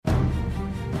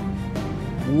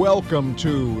Welcome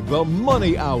to The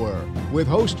Money Hour with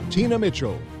host Tina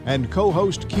Mitchell and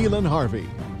co-host Keelan Harvey.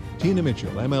 Tina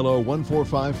Mitchell, MLO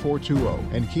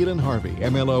 145420, and Keelan Harvey,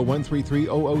 MLO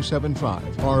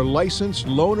 1330075, are licensed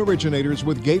loan originators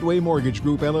with Gateway Mortgage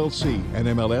Group, LLC, and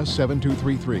MLS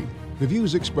 7233. The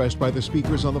views expressed by the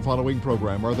speakers on the following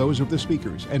program are those of the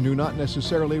speakers and do not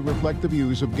necessarily reflect the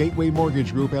views of Gateway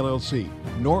Mortgage Group, LLC,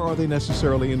 nor are they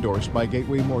necessarily endorsed by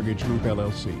Gateway Mortgage Group,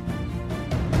 LLC.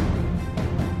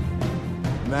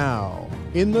 Now,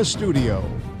 in the studio,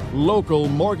 local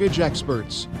mortgage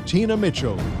experts Tina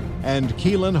Mitchell and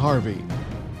Keelan Harvey.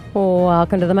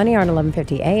 Welcome to the Money Hour on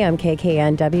 1150 AM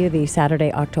KKNW, the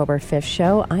Saturday, October 5th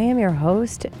show. I am your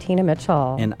host, Tina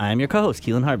Mitchell. And I'm your co-host,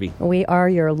 Keelan Harvey. We are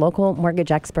your local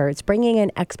mortgage experts, bringing in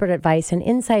expert advice and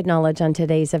inside knowledge on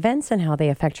today's events and how they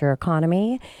affect your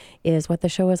economy is what the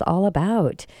show is all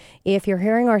about. If you're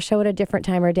hearing our show at a different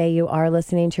time or day, you are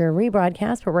listening to a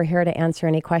rebroadcast, but we're here to answer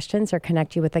any questions or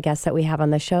connect you with the guests that we have on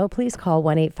the show. Please call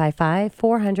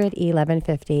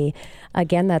 1-855-400-1150.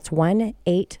 Again, that's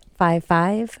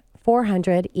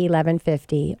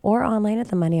 1-855-400-1150 or online at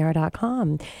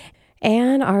themoneyhour.com.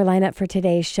 And our lineup for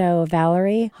today's show,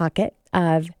 Valerie Hockett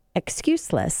of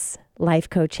Excuseless Life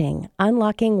Coaching,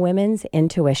 Unlocking Women's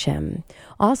Intuition.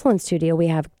 Also in studio, we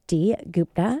have Dee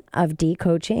Gupta of Dee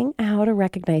Coaching, How to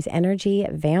Recognize Energy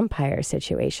Vampire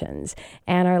Situations.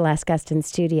 And our last guest in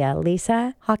studio,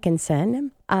 Lisa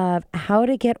Hawkinson of How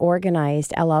to Get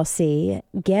Organized, LLC,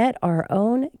 Get Our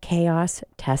Own Chaos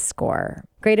Test Score.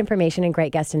 Great information and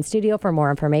great guest in studio. For more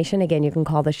information, again, you can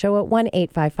call the show at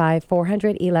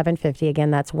 1-855-400-1150.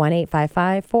 Again, that's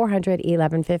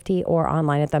 1-855-400-1150 or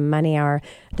online at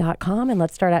themoneyhour.com. And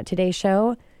let's start out today's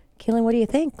show. Keelan, what do you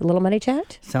think? A little money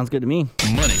chat? Sounds good to me.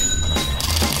 Money.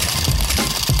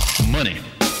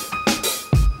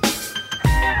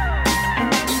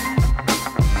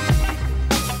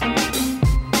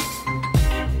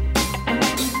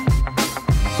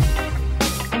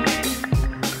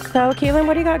 So, Keelan,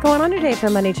 what do you got going on today for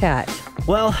Money Chat?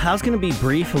 Well, I was going to be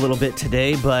brief a little bit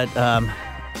today, but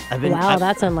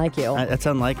that's unlike you. That's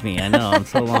unlike me. I know. I'm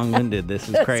so long-winded. This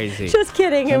is crazy. Just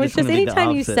kidding. It was just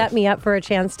anytime you opposite. set me up for a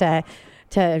chance to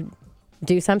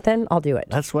do something, I'll do it.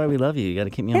 That's why we love you. You got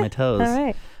to keep me on my toes. All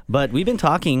right. But we've been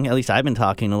talking, at least I've been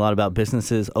talking a lot about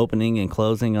businesses opening and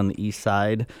closing on the east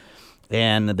side.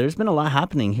 And there's been a lot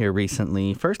happening here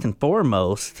recently. First and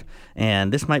foremost,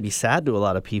 and this might be sad to a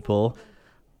lot of people,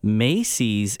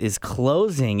 Macy's is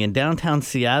closing in downtown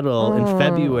Seattle in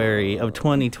February of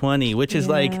 2020, which is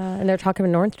and they're talking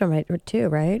about Nordstrom too,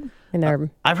 right?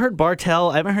 And I've heard Bartell.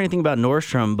 I haven't heard anything about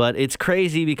Nordstrom, but it's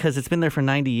crazy because it's been there for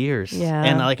 90 years. Yeah.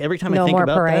 And every time I think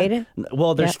about parade? that,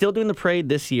 well, they're still doing the parade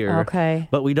this year. Okay.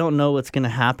 But we don't know what's going to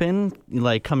happen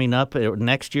coming up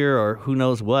next year or who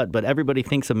knows what. But everybody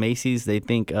thinks of Macy's. They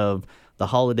think of the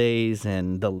holidays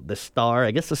and the star.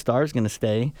 I guess the star is going to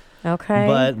stay. Okay.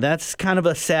 But that's kind of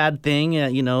a sad thing,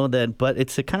 but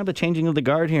it's a kind of a changing of the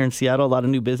guard here in Seattle. A lot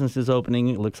of new businesses opening.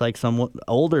 It looks like some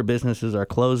older businesses are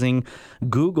closing.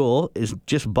 Google is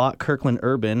just bought Kirkland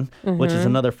Urban, which is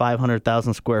another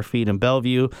 500,000 square feet in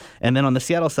Bellevue. And then on the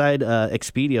Seattle side,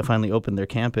 Expedia finally opened their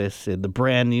campus. The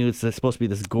brand new, it's supposed to be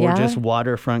this gorgeous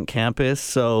waterfront campus.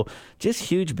 So just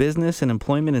huge business and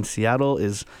employment in Seattle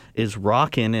is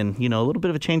rocking, and a little bit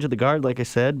of a change of the guard, like I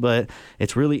said, but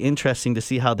it's really interesting to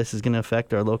see how this is going to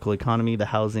affect our local economy, the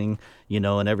housing,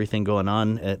 and everything going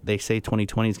on. They say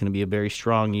 2020 is going to be a very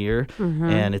strong year,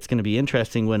 and it's going to be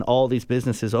interesting when all these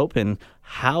businesses open,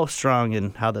 how strong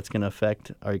and how that's going to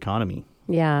affect our economy.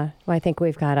 Yeah, well, I think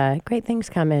we've got great things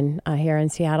coming here in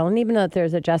Seattle. And even though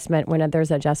there's adjustment, when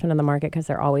there's adjustment in the market, because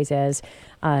there always is,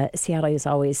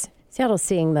 Seattle's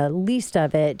seeing the least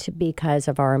of it because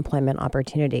of our employment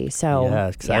opportunity. So yeah,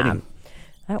 exciting. Yeah.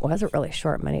 That was a really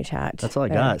short money chat. That's all I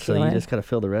got. So you just got to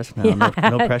fill the rest now. Yeah.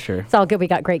 No pressure. It's all good. We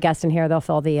got great guests in here. They'll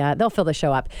fill the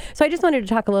show up. So I just wanted to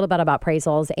talk a little bit about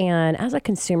appraisals and as a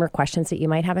consumer questions that you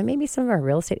might have, and maybe some of our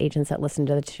real estate agents that listen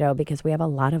to the show, because we have a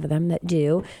lot of them that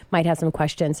might have some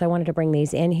questions. So I wanted to bring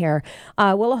these in here.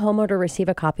 Will a homeowner receive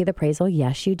a copy of the appraisal?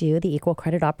 Yes, you do. The Equal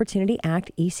Credit Opportunity Act,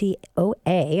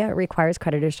 ECOA, requires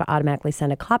creditors to automatically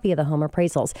send a copy of the home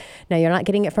appraisals. Now, you're not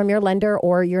getting it from your lender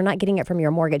or you're not getting it from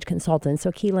your mortgage consultant. So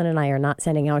Keelan and I are not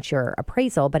sending out your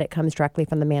appraisal, but it comes directly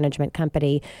from the management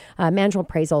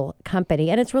appraisal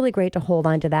company. And it's really great to hold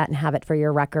on to that and have it for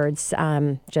your records,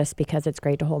 just because it's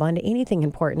great to hold on to anything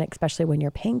important, especially when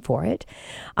you're paying for it.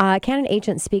 Can an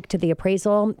agent speak to the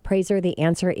appraiser? The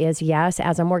answer is yes.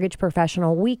 As a mortgage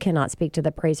professional, we cannot speak to the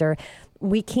appraiser.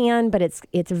 We can, but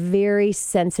it's very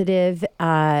sensitive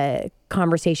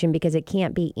conversation because it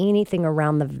can't be anything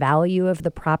around the value of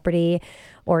the property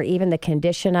or even the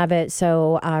condition of it.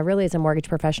 So really, as a mortgage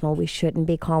professional, we shouldn't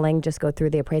be calling, just go through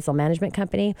the appraisal management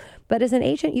company. But as an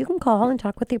agent, you can call and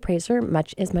talk with the appraiser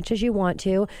as much as you want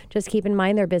to. Just keep in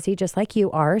mind they're busy just like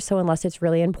you are. So unless it's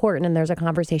really important and there's a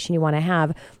conversation you want to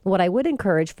have, what I would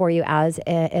encourage for you as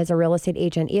a real estate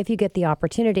agent, if you get the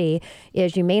opportunity,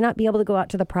 is you may not be able to go out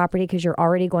to the property because you're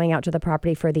already going out to the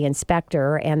property for the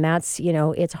inspector. And that's,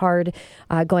 it's hard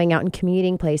going out and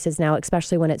commuting places now,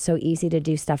 especially when it's so easy to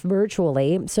do stuff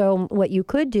virtually. So what you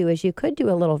could do is you could do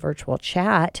a little virtual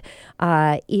chat,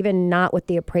 even not with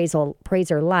the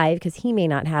appraiser live, because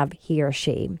he or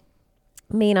she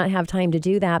may not have time to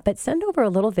do that, but send over a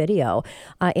little video,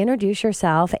 introduce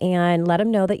yourself and let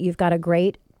them know that you've got a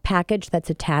great package that's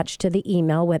attached to the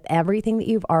email with everything that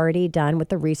you've already done with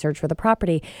the research for the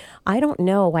property. I don't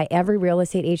know why every real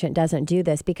estate agent doesn't do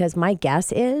this, because my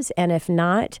guess is, and if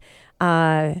not,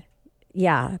 buyers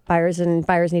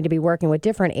need to be working with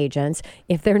different agents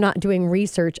if they're not doing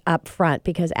research up front,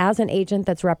 because as an agent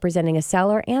that's representing a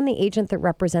seller and the agent that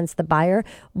represents the buyer,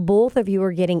 both of you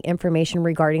are getting information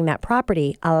regarding that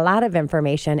property, a lot of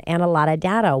information and a lot of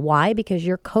data. Why? Because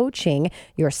you're coaching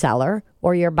your seller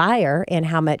or your buyer in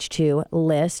how much to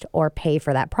list or pay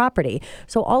for that property.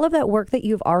 So all of that work that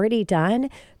you've already done,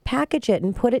 package it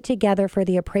and put it together for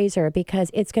the appraiser,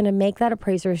 because it's going to make that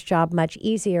appraiser's job much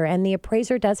easier. And the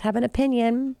appraiser does have an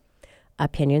opinion.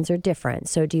 Opinions are different.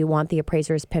 So do you want the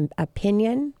appraiser's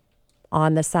opinion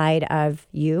on the side of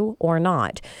you or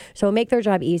not? So make their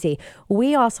job easy.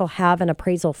 We also have an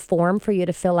appraisal form for you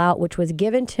to fill out, which was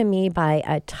given to me by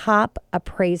a top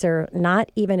appraiser, not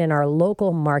even in our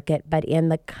local market, but in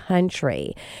the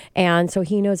country. And so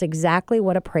he knows exactly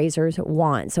what appraisers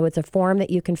want. So it's a form that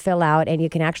you can fill out and you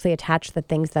can actually attach the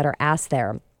things that are asked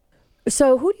there.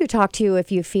 So who do you talk to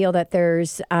if you feel that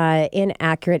there's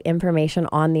inaccurate information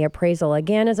on the appraisal?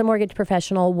 Again, as a mortgage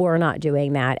professional, we're not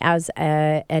doing that. As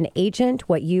an agent,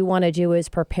 what you want to do is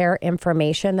prepare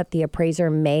information that the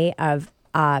appraiser may have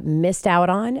missed out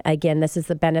on. Again, this is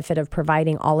the benefit of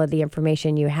providing all of the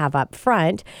information you have up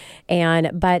front.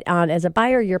 But as a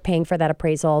buyer, you're paying for that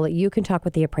appraisal. You can talk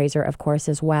with the appraiser, of course,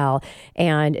 as well,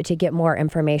 and to get more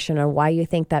information on why you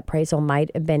think that appraisal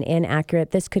might have been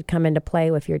inaccurate. This could come into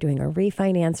play if you're doing a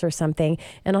refinance or something.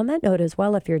 And on that note as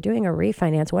well, if you're doing a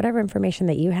refinance, whatever information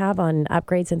that you have on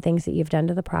upgrades and things that you've done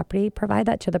to the property, provide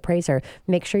that to the appraiser.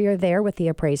 Make sure you're there with the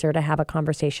appraiser to have a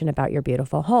conversation about your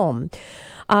beautiful home.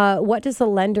 What does the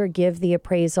lender give the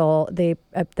appraisal?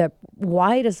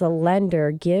 Why does the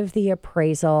lender give the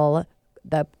appraisal,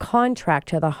 the contract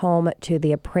to the home, to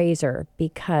the appraiser?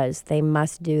 Because they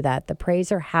must do that. The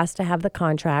appraiser has to have the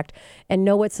contract and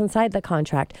know what's inside the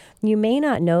contract. You may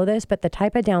not know this, but the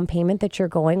type of down payment that you're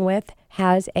going with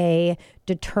has a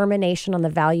determination on the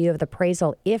value of the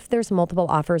appraisal if there's multiple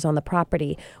offers on the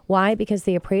property. Why? Because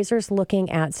the appraiser's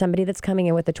looking at somebody that's coming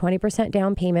in with a 20%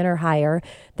 down payment or higher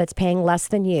that's paying less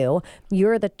than you.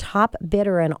 You're the top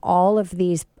bidder in all of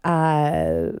these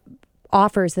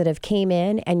offers that have came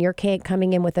in, and you're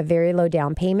coming in with a very low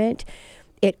down payment.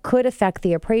 It could affect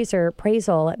the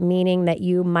appraisal, meaning that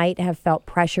you might have felt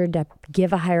pressured to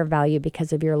give a higher value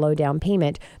because of your low down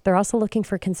payment. They're also looking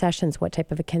for concessions. What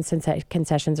type of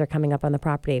concessions are coming up on the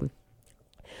property?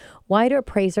 Why do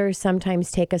appraisers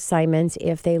sometimes take assignments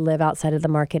if they live outside of the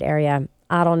market area?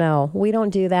 I don't know. We don't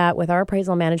do that with our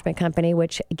appraisal management company,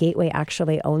 which Gateway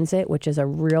actually owns it, which is a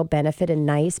real benefit and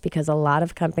nice, because a lot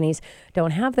of companies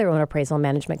don't have their own appraisal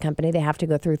management company. They have to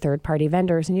go through third-party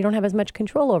vendors, and you don't have as much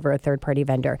control over a third-party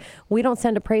vendor. We don't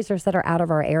send appraisers that are out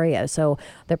of our area. So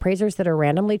the appraisers that are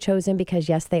randomly chosen, because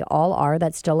yes, they all are,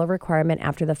 that's still a requirement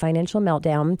after the financial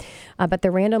meltdown, but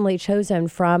they're randomly chosen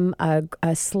from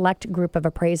a select group of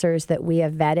appraisers that we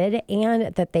have vetted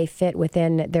and that they fit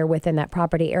within that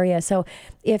property area. So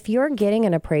if you're getting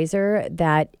an appraiser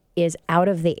that is out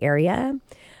of the area,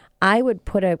 I would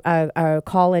put a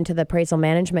call into the appraisal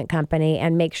management company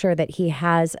and make sure that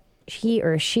he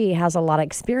or she has a lot of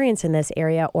experience in this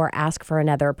area, or ask for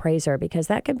another appraiser, because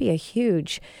that could be a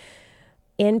huge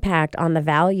impact on the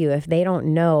value if they don't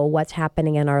know what's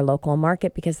happening in our local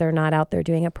market, because they're not out there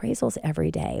doing appraisals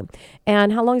every day.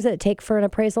 And how long does it take for an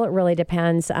appraisal? It really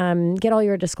depends. Get all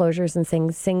your disclosures and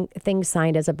things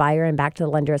signed as a buyer and back to the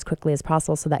lender as quickly as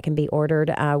possible so that can be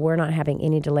ordered. We're not having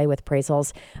any delay with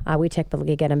appraisals. We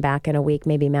typically get them back in a week,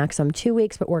 maybe maximum 2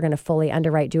 weeks, but we're going to fully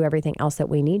underwrite, do everything else that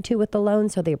we need to with the loan.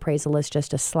 So the appraisal is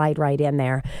just a slide right in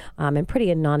there, and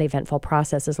pretty non-eventful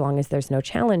process as long as there's no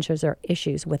challenges or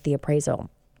issues with the appraisal.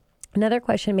 Another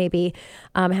question may be,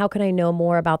 how can I know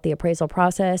more about the appraisal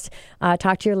process?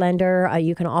 Talk to your lender.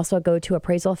 You can also go to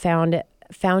Appraisal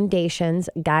Foundation's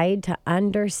Guide to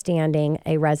Understanding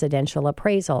a Residential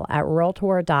Appraisal at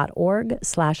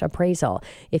realtor.org/appraisal.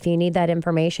 If you need that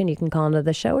information, you can call into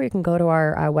the show or you can go to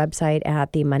our website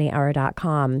at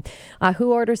themoneyhour.com.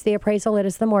 Who orders the appraisal? It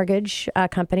is the mortgage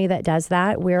company that does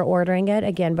that. We're ordering it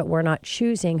again, but we're not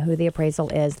choosing who the appraisal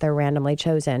is. They're randomly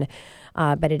chosen.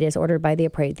 But it is ordered by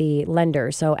the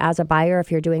lender. So as a buyer,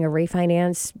 if you're doing a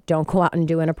refinance, don't go out and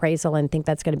do an appraisal and think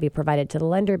that's going to be provided to the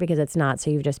lender, because it's not. So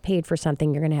you've just paid for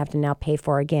something you're going to have to now pay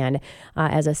for again.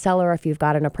 As a seller, if you've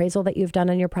got an appraisal that you've done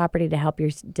on your property to help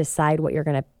you decide what you're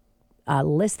going to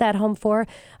list that home for,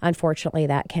 unfortunately,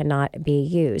 that cannot be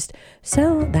used.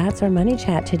 So that's our money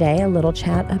chat today, a little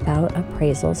chat about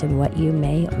appraisals and what you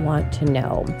may want to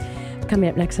know. Coming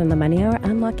up next on the Money Hour,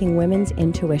 unlocking women's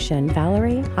intuition.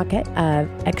 Valerie Hockett of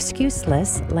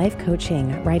Excuseless Life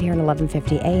Coaching, right here on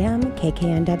 1150 AM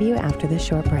KKNW after this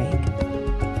short break.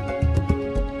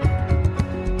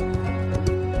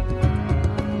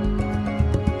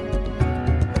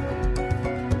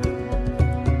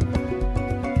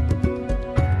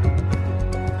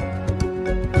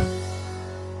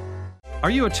 Are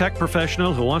you a tech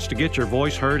professional who wants to get your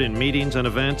voice heard in meetings and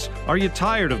events? Are you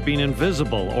tired of being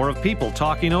invisible or of people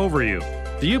talking over you?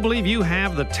 Do you believe you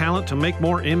have the talent to make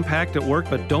more impact at work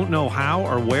but don't know how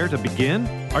or where to begin?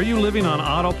 Are you living on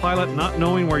autopilot, not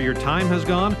knowing where your time has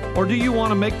gone? Or do you want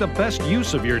to make the best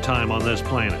use of your time on this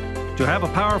planet? To have a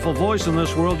powerful voice in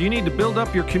this world, you need to build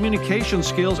up your communication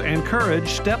skills and courage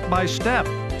step by step.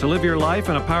 To live your life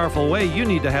in a powerful way, you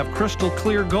need to have crystal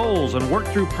clear goals and work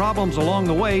through problems along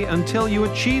the way until you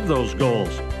achieve those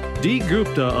goals. Dee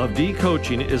Gupta of Dee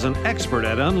Coaching is an expert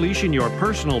at unleashing your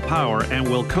personal power and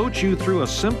will coach you through a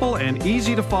simple and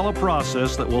easy-to-follow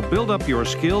process that will build up your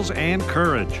skills and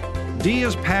courage. Dee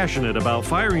is passionate about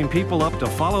firing people up to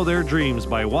follow their dreams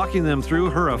by walking them through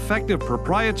her effective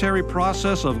proprietary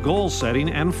process of goal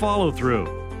setting and follow-through.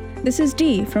 This is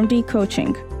Dee from Dee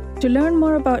Coaching. To learn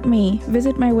more about me,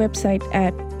 visit my website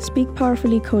at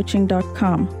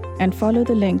speakpowerfullycoaching.com and follow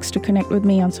the links to connect with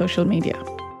me on social media.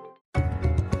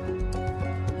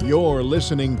 You're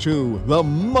listening to The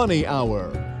Money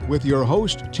Hour with your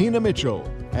host, Tina Mitchell,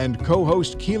 and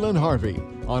co-host Keelan Harvey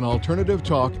on Alternative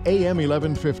Talk AM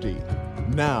 1150.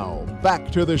 Now, back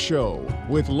to the show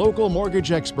with local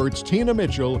mortgage experts Tina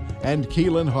Mitchell and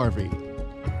Keelan Harvey.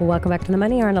 Welcome back to the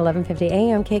Money Hour on 1150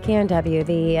 AM KKNW,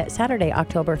 the Saturday,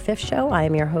 October 5th show. I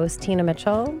am your host, Tina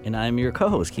Mitchell. And I'm your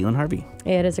co-host, Keelan Harvey.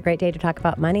 It is a great day to talk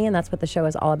about money, and that's what the show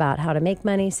is all about, how to make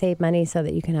money, save money, so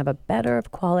that you can have a better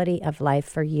quality of life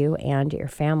for you and your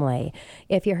family.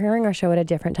 If you're hearing our show at a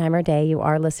different time or day, you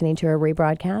are listening to a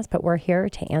rebroadcast, but we're here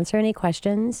to answer any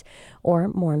questions, or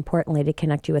more importantly, to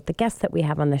connect you with the guests that we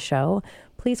have on the show.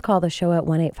 Please call the show at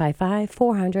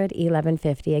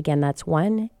 1-855-400-1150. Again, that's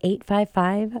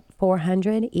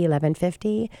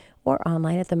 1-855-400-1150, or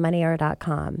online at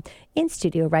themoneyhour.com. In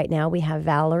studio right now, we have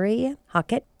Valerie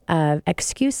Hockett of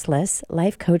Excuseless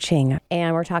Life Coaching,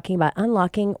 and we're talking about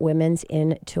unlocking women's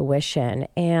intuition.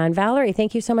 And Valerie,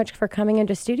 thank you so much for coming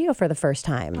into studio for the first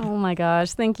time. Oh my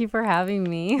gosh, thank you for having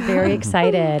me. Very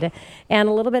excited. And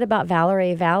a little bit about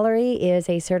Valerie. Valerie is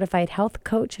a certified health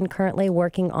coach and currently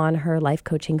working on her life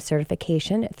coaching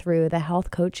certification through the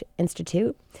Health Coach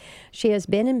Institute. She has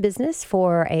been in business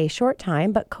for a short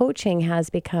time, but coaching has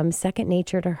become second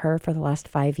nature to her for the last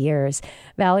 5 years.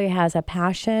 Valerie has a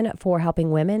passion for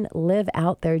helping women live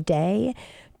out their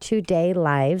day-to-day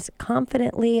lives,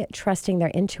 confidently trusting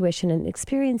their intuition and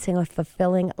experiencing a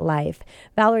fulfilling life.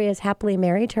 Valerie is happily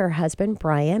married to her husband,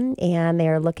 Brian, and they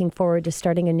are looking forward to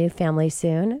starting a new family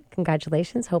soon.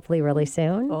 Congratulations, hopefully really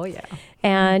soon. Oh, yeah.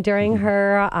 And during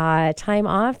her time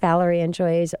off, Valerie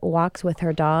enjoys walks with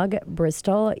her dog,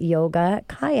 Bristol, yoga,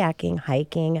 kayaking,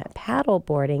 hiking, paddle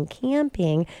boarding,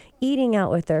 camping, eating out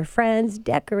with their friends,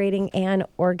 decorating, and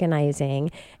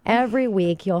organizing. Every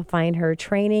week, you'll find her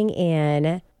training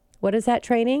in, what is that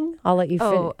training? I'll let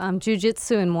you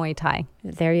Jiu-Jitsu and Muay Thai.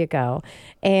 There you go.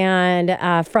 And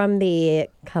from the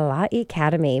Kalai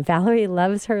Academy, Valerie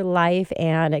loves her life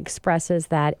and expresses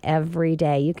that every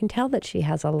day. You can tell that she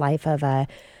has a life of a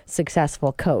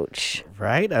successful coach.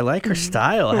 Right? I like her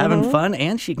style. Having fun,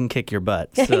 and she can kick your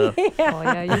butt. So. Oh,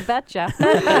 yeah, you betcha.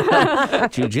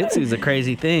 Jiu-Jitsu is a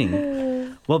crazy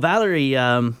thing. Well, Valerie,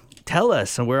 tell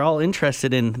us, and we're all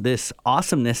interested in this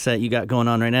awesomeness that you got going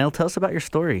on right now. Tell us about your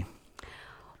story.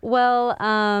 Well,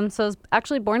 so I was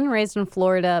actually born and raised in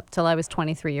Florida up till I was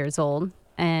 23 years old.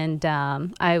 And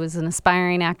I was an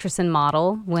aspiring actress and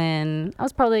model when I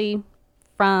was probably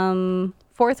from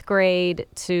 4th grade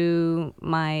to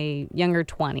my younger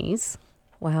 20s.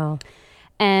 Wow.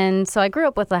 And so I grew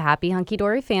up with a happy,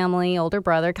 hunky-dory family, older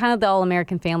brother, kind of the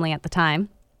all-American family at the time.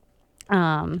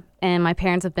 And my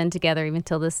parents have been together even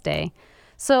till this day.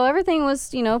 So everything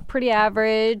was, pretty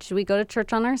average. We go to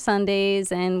church on our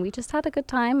Sundays, and we just had a good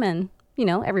time. And,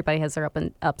 everybody has their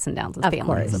ups and downs with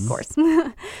families, of course.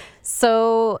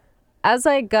 So as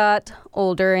I got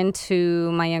older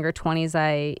into my younger 20s,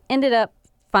 I ended up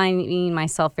finding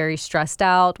myself very stressed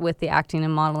out with the acting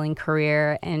and modeling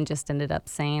career, and just ended up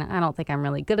saying, I don't think I'm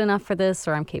really good enough for this,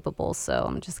 or I'm capable, so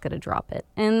I'm just going to drop it.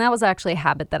 And that was actually a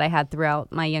habit that I had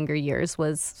throughout my younger years,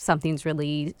 was something's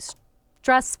really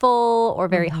stressful or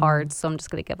very hard, so I'm just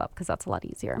going to give up because that's a lot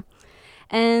easier.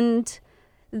 And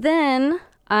then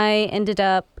I ended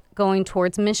up going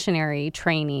towards missionary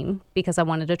training because I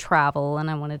wanted to travel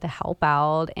and I wanted to help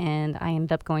out. And I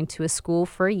ended up going to a school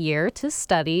for a year to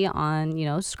study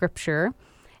on, scripture.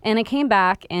 And I came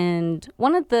back, and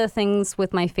one of the things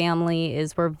with my family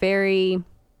is we're very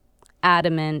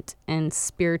adamant in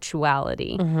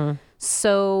spirituality.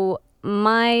 So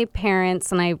my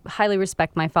parents, and I highly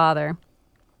respect my father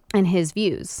and his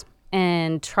views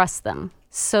and trust them.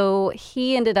 So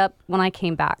he ended up, when I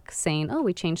came back, saying,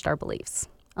 we changed our beliefs.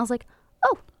 I was like,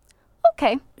 oh,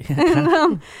 okay.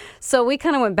 So we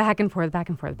kind of went back and forth.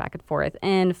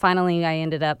 And finally, I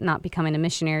ended up not becoming a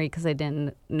missionary because I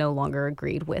no longer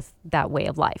agreed with that way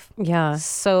of life. Yeah.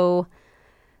 So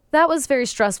that was very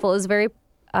stressful. It was very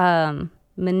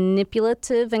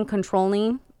manipulative and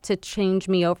controlling to change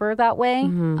me over that way.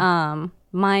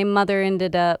 My mother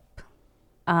ended up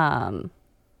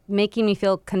making me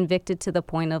feel convicted to the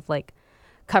point of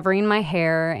covering my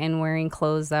hair and wearing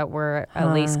clothes that were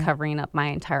at least covering up my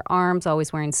entire arms,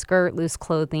 always wearing skirt, loose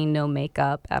clothing, no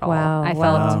makeup at all. I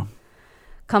felt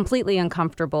completely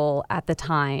uncomfortable at the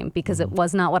time because it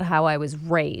was not how I was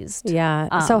raised.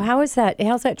 Yeah. So how's that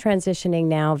transitioning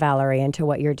now, Valerie, into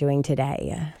what you're doing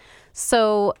today?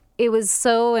 So it was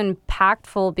so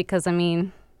impactful because,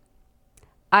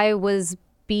 I was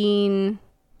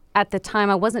at the time,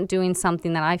 I wasn't doing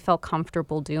something that I felt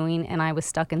comfortable doing, and I was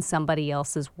stuck in somebody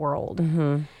else's world.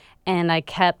 And I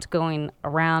kept going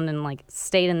around and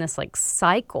stayed in this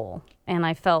cycle, and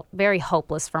I felt very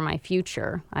hopeless for my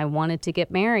future. I wanted to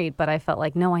get married, but I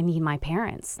felt no, I need my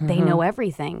parents. They know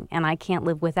everything, and I can't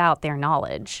live without their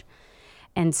knowledge.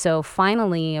 And so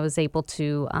finally, I was able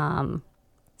to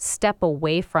step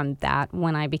away from that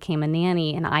when I became a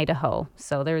nanny in Idaho.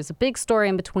 So there's a big story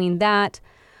in between that.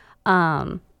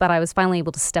 But I was finally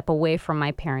able to step away from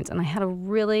my parents. And I had a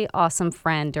really awesome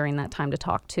friend during that time to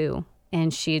talk to.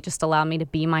 And she just allowed me to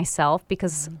be myself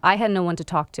because I had no one to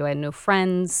talk to. I had no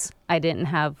friends.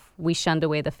 We shunned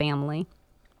away the family.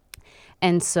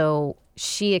 And so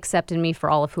she accepted me for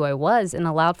all of who I was and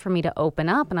allowed for me to open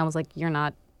up. And I was like, you're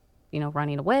not,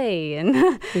 running away. And,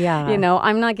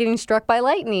 I'm not getting struck by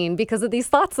lightning because of these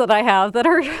thoughts that I have that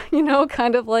are,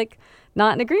 kind of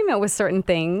not in agreement with certain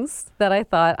things that I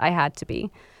thought I had to be.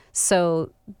 So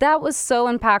that was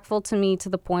so impactful to me to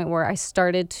the point where I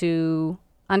started to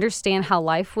understand how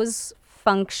life was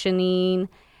functioning.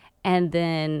 And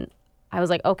then I was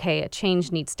like, okay, a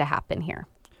change needs to happen here.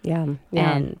 Yeah.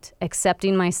 And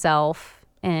accepting myself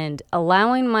and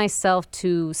allowing myself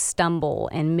to stumble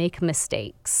and make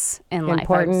mistakes in life.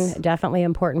 Definitely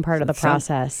important part of the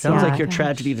process. Sounds like your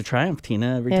tragedy to triumph,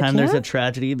 Tina. Every time there's a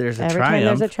tragedy, there's a triumph. Every time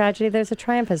there's a tragedy, there's a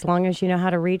triumph, as long as you know how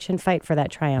to reach and fight for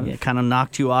that triumph. It kind of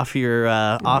knocked you off your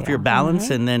your balance,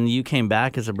 and then you came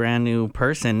back as a brand new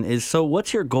person. So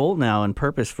what's your goal now and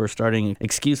purpose for starting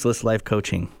Excuseless Life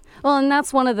Coaching? Well, and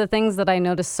that's one of the things that I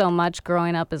noticed so much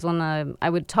growing up is when I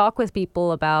would talk with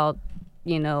people about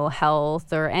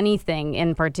health or anything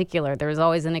in particular, there was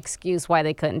always an excuse why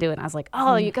they couldn't do it. And I was like,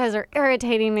 you guys are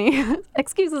irritating me.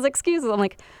 Excuses. I'm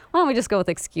like, why don't we just go with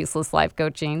Excuseless Life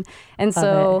Coaching? And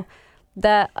so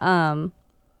that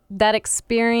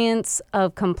experience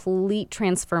of complete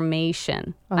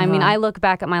transformation. I look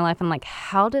back at my life and I'm like,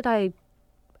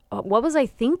 what was I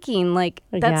thinking?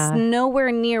 That's nowhere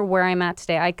near where I'm at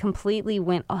today. I completely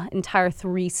went entire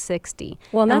 360.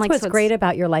 Well, and that's what's great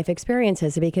about your life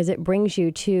experiences, because it brings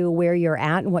you to where you're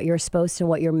at and what you're supposed to and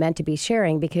what you're meant to be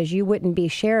sharing, because you wouldn't be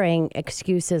sharing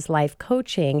Excuses Life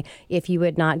Coaching if you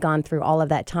had not gone through all of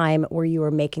that time where you were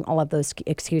making all of those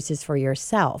excuses for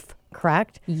yourself.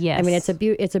 Correct? Yes. It's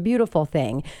a beautiful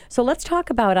thing. So let's talk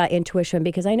about intuition,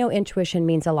 because I know intuition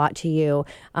means a lot to you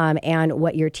and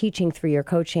what you're teaching through your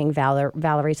coaching,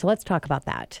 Valerie. So let's talk about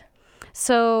that.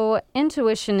 So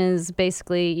intuition is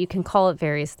basically, you can call it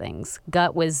various things.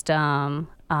 Gut wisdom,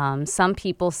 Some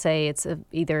people say it's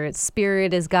either its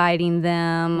spirit is guiding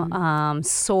them,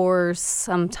 source.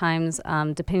 Sometimes,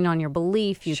 depending on your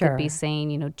belief, you could be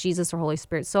saying, Jesus or Holy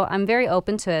Spirit. So I'm very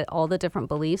open to all the different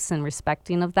beliefs and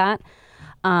respecting of that.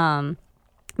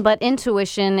 But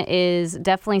intuition is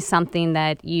definitely something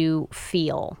that you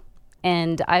feel.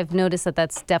 And I've noticed that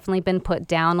that's definitely been put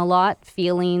down a lot.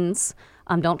 Feelings,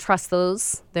 don't trust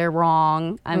those. They're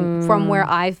wrong. From where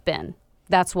I've been,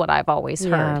 that's what I've always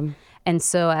heard. And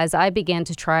so as I began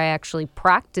to try actually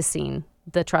practicing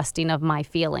the trusting of my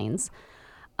feelings,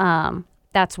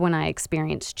 that's when I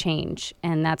experienced change.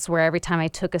 And that's where every time I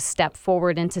took a step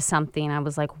forward into something, I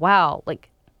was like, wow.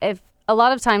 Like, if a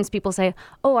lot of times people say,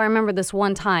 oh, I remember this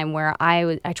one time where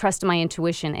I trusted my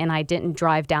intuition and I didn't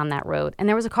drive down that road and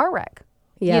there was a car wreck.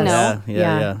 Yes.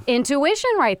 Yeah. Intuition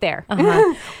right there.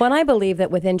 Well, and I believe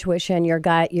that with intuition, your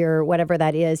gut, your whatever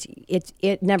that is,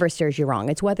 it never steers you wrong.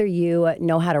 It's whether you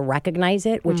know how to recognize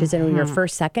it, which is in your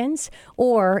first seconds,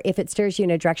 or if it steers you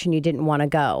in a direction you didn't want to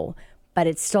go. But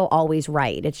it's still always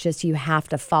right. It's just you have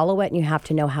to follow it and you have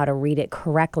to know how to read it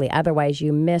correctly. Otherwise,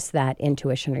 you miss that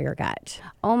intuition or your gut.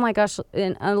 Oh my gosh.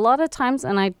 And a lot of times,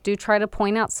 and I do try to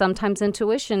point out, sometimes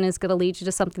intuition is going to lead you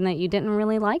to something that you didn't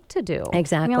really like to do.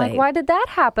 Exactly. And you're like, why did that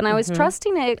happen? I was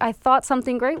trusting it. I thought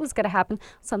something great was going to happen.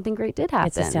 Something great did happen.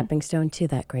 It's a stepping stone to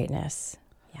that greatness.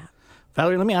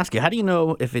 Valerie, let me ask you, how do you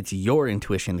know if it's your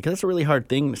intuition? Because that's a really hard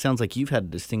thing. It sounds like you've had to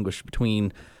distinguish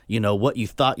between, what you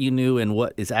thought you knew and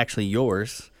what is actually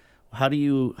yours. How do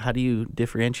you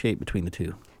differentiate between the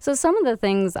two? So some of the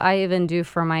things I even do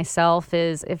for myself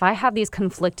is if I have these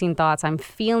conflicting thoughts, I'm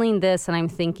feeling this and I'm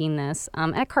thinking this.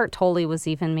 Eckhart Tolle was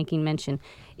even making mention.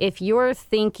 If you're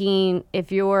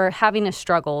having a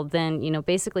struggle, then,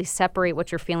 basically separate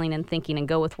what you're feeling and thinking and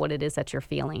go with what it is that you're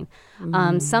feeling.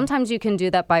 Sometimes you can do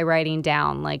that by writing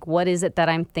down, like, what is it that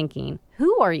I'm thinking?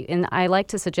 Who are you? And I like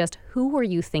to suggest, who are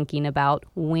you thinking about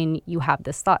when you have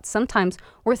this thought? Sometimes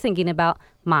we're thinking about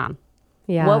Mom.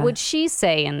 Yeah. What would she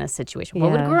say in this situation?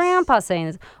 What would Grandpa say in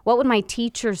this? What would my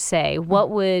teacher say? What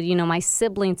would, my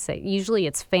siblings say? Usually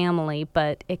it's family,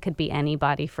 but it could be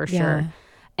anybody for sure.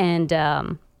 And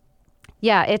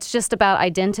it's just about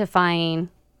identifying,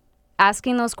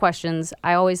 asking those questions.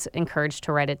 I always encourage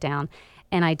to write it down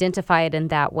and identify it in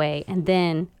that way. And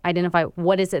then identify,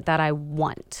 what is it that I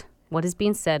want? What is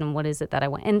being said and what is it that I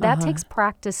want? And that takes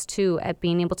practice, too, at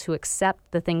being able to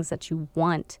accept the things that you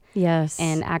want. Yes.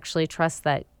 And actually trust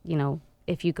that,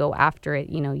 if you go after it,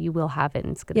 you will have it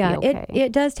and it's going to be okay.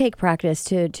 It does take practice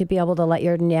to be able to let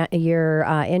your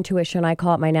intuition, I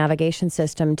call it my navigation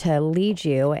system, to lead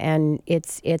you. And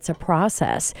it's a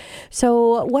process.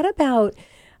 So what about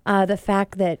the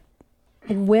fact that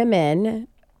women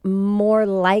more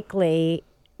likely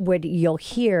you'll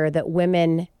hear that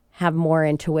women have more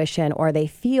intuition or they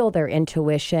feel their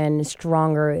intuition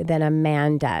stronger than a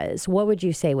man does. What would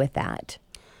you say with that?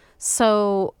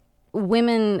 So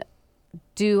women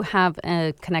do have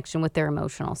a connection with their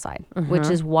emotional side, which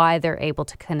is why they're able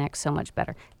to connect so much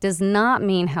better. Does not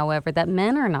mean, however, that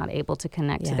men are not able to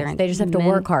connect to their. They just have to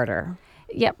work harder.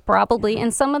 Yeah, probably.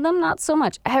 And some of them not so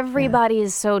much. Everybody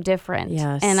is so different.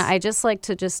 Yes. And I just like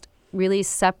to just really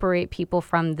separate people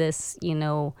from this,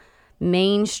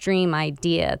 mainstream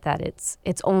idea that it's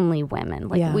only women.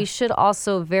 We should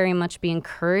also very much be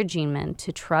encouraging men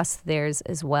to trust theirs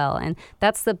as well. And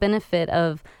that's the benefit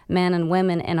of men and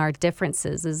women and our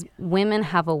differences is women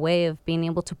have a way of being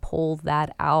able to pull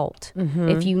that out.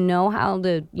 If you know how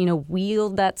to,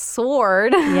 wield that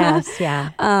sword. Yes,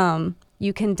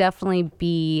 you can definitely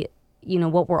be,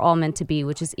 what we're all meant to be,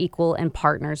 which is equal and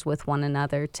partners with one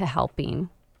another to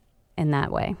helping in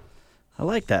that way. I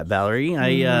like that, Valerie.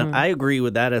 I agree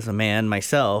with that as a man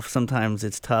myself. Sometimes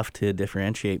it's tough to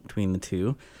differentiate between the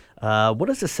two. What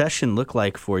does a session look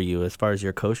like for you as far as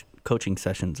your coaching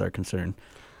sessions are concerned?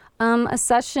 A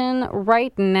session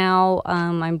right now,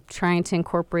 I'm trying to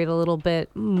incorporate a little bit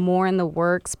more in the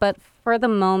works, but for the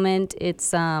moment,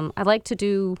 it's I like to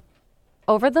do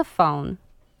over the phone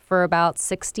for about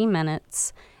 60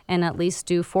 minutes. And at least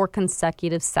do 4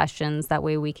 consecutive sessions. That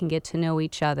way we can get to know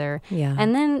each other. Yeah.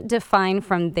 And then define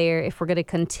from there if we're going to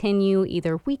continue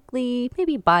either weekly,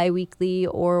 maybe bi-weekly,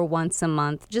 or once a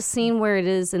month. Just seeing where it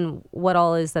is and what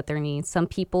all is that they're needing. Some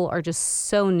people are just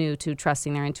so new to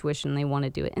trusting their intuition, they want to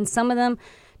do it. And some of them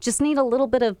just need a little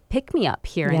bit of pick-me-up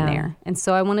here Yeah. and there. And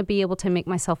so I want to be able to make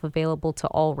myself available to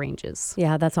all ranges.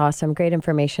 Yeah, that's awesome. Great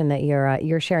information that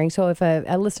you're sharing. So if a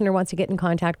listener wants to get in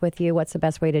contact with you, what's the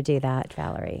best way to do that,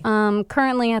 Valerie?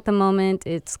 Currently at the moment,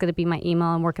 it's going to be my email.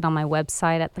 I'm working on my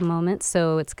website at the moment.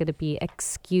 So it's going to be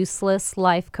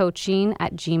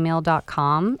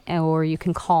excuselesslifecoaching@gmail.com, or you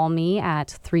can call me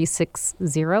at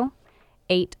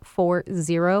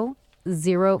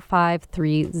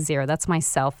 360-840-0530. That's my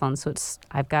cell phone, so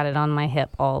I've got it on my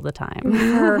hip all the time.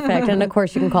 Perfect. And of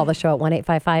course, you can call the show at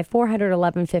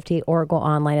 1-855-400-1150 or go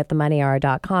online at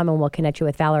themoneyhour.com and we'll connect you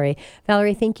with Valerie.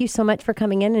 Valerie, thank you so much for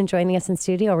coming in and joining us in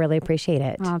studio. Really appreciate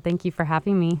it. Oh, thank you for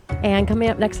having me. And coming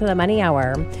up next to the Money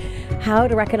Hour, how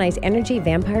to recognize energy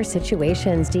vampire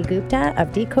situations. Dee Gupta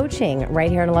of Dee Coaching right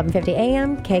here at 1150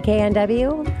 AM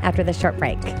KKNW after this short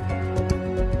break.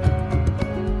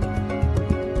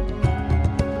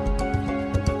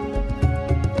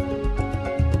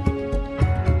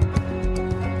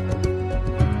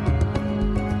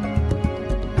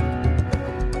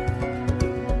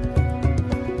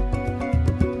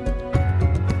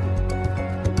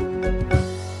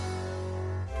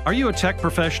 Are you a tech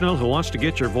professional who wants to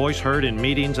get your voice heard in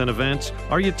meetings and events?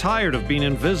 Are you tired of being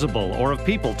invisible or of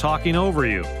people talking over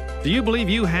you? Do you believe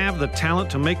you have the talent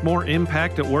to make more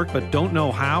impact at work but don't know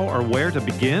how or where to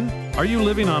begin? Are you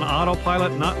living on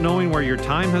autopilot not knowing where your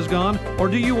time has gone? Or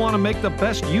do you want to make the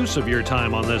best use of your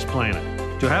time on this planet?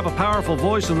 To have a powerful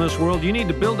voice in this world, you need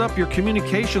to build up your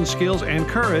communication skills and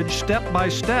courage step by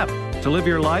step. To live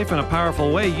your life in a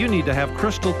powerful way, you need to have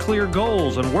crystal clear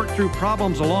goals and work through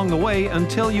problems along the way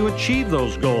until you achieve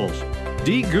those goals.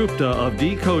 Dee Gupta of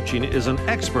Dee Coaching is an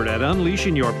expert at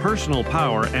unleashing your personal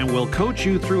power and will coach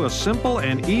you through a simple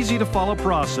and easy-to-follow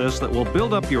process that will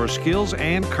build up your skills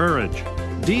and courage.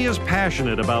 Dee is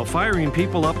passionate about firing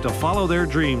people up to follow their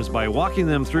dreams by walking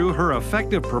them through her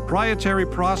effective proprietary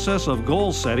process of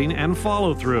goal setting and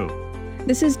follow-through.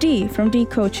 This is Dee from Dee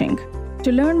Coaching.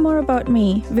 To learn more about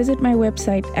me, visit my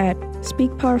website at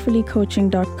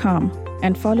speakpowerfullycoaching.com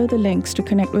and follow the links to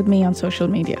connect with me on social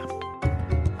media.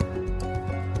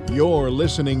 You're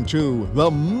listening to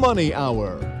The Money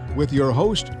Hour with your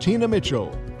host, Tina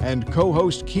Mitchell, and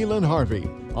co-host Keelan Harvey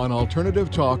on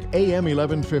Alternative Talk AM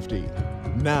 1150.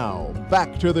 Now,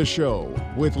 back to the show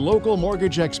with local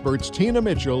mortgage experts Tina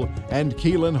Mitchell and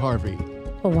Keelan Harvey.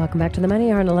 Well, welcome back to the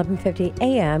Money Hour on 1150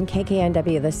 AM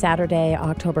KKNW, the Saturday,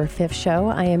 October 5th show.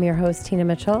 I am your host, Tina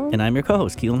Mitchell. And I'm your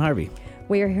co-host, Keelan Harvey.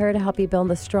 We are here to help you build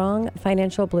a strong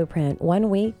financial blueprint, 1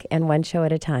 week and 1 show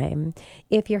at a time.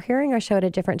 If you're hearing our show at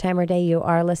a different time or day, you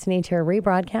are listening to a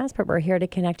rebroadcast, but we're here to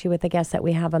connect you with the guests that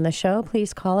we have on the show.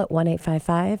 Please call at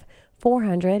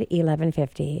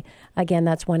 1-855-400-1150. Again,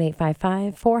 that's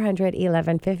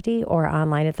 1-855-400-1150 or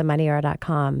online at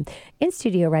themoneyhour.com. In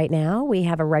studio right now, we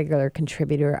have a regular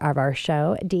contributor of our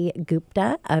show, Dee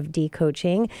Gupta of Dee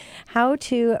Coaching. How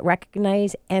to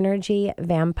recognize energy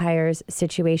vampires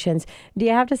situations. Do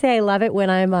you have to say I love it when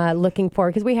I'm looking for,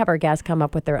 because we have our guests come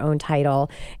up with their own title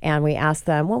and we ask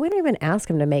them, well, we don't even ask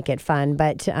them to make it fun,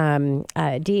 but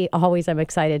Dee, always I'm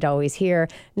excited to always hear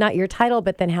not your title,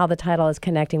 but then how the title is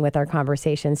connecting with our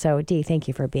conversation. So Dee, thank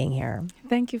you for being here.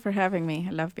 Thank you for having me.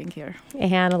 I love being here.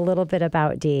 And a little bit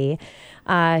about Dee.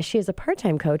 She is a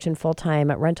part-time coach and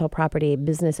full-time rental property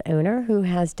business owner who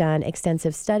has done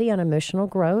extensive study on emotional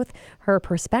growth. Her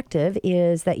perspective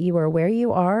is that you are where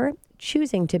you are,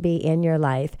 choosing to be in your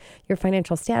life, your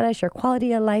financial status, your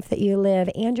quality of life that you live,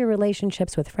 and your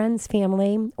relationships with friends,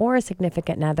 family, or a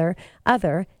significant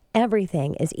other.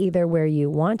 Everything is either where you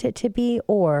want it to be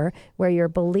or where your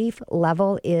belief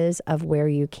level is of where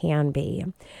you can be.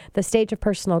 The stage of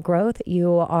personal growth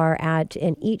you are at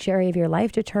in each area of your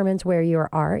life determines where you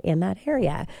are in that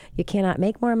area. You cannot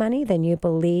make more money than you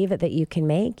believe that you can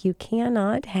make. You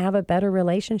cannot have a better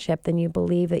relationship than you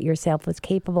believe that yourself is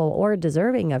capable or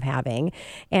deserving of having.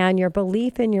 And your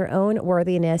belief in your own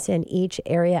worthiness in each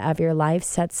area of your life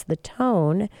sets the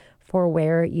tone for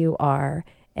where you are.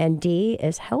 And Dee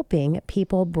is helping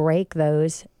people break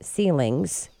those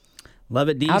ceilings. Love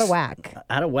it, Dee. Out of whack.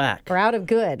 Out of whack. Or out of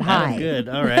good. Hi. Out of good.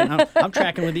 All right. I'm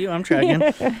tracking with you. I'm tracking.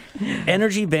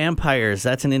 Energy vampires.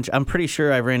 That's I'm pretty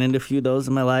sure I've ran into a few of those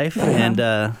in my life,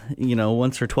 and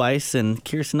once or twice. And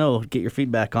curious to know, get your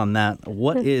feedback on that.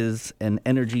 What is an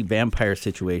energy vampire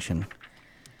situation?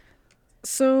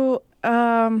 So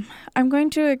I'm going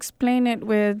to explain it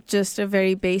with just a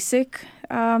very basic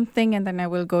thing, and then I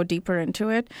will go deeper into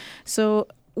it. So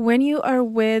when you are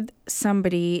with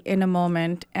somebody in a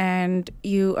moment and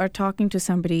you are talking to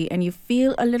somebody and you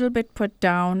feel a little bit put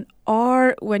down,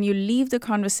 or when you leave the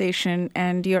conversation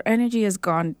and your energy has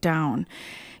gone down,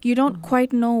 You don't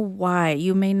quite know why.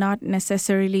 You may not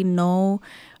necessarily know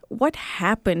what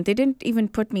happened. They didn't even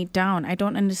put me down. I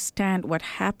don't understand what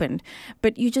happened.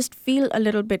 But you just feel a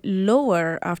little bit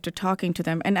lower after talking to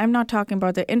them. And I'm not talking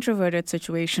about the introverted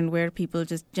situation where people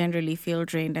just generally feel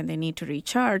drained and they need to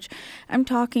recharge. I'm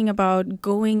talking about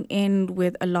going in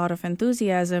with a lot of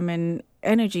enthusiasm and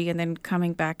energy and then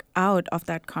coming back out of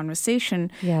that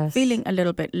conversation feeling a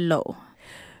little bit low.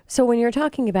 So when you're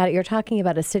talking about it, you're talking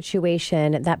about a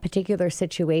situation, that particular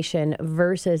situation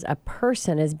versus a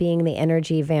person as being the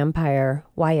energy vampire.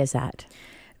 Why is that?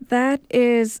 That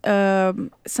is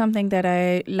something that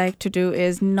I like to do,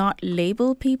 is not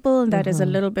label people. And that is a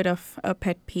little bit of a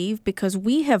pet peeve because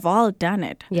we have all done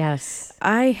it. Yes.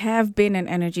 I have been an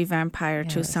energy vampire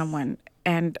to someone.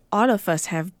 And all of us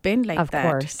have been like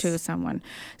that to someone.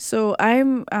 So I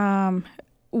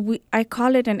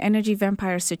call it an energy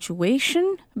vampire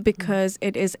situation because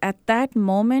it is at that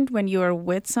moment when you are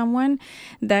with someone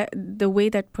that the way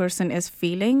that person is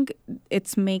feeling,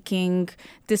 it's making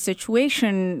the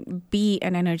situation be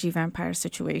an energy vampire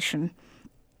situation.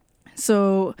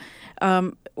 So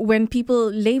when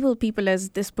people label people as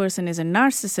this person is a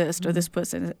narcissist or this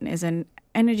person is an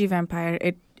energy vampire,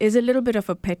 it is a little bit of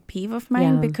a pet peeve of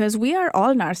mine because we are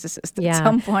all narcissists at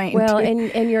some point. Well,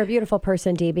 and you're a beautiful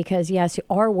person, Dee, because yes,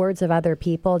 our words of other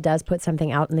people does put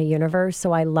something out in the universe.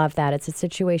 So I love that. It's a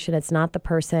situation. It's not the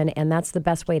person. And that's the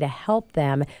best way to help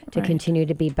them to continue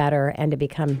to be better and to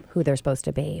become who they're supposed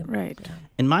to be. Right.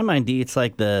 In my mind, Dee, it's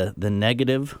like the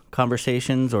negative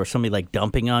conversations or somebody like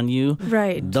dumping on you.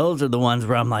 Right. Those are the ones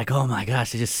where I'm like, oh my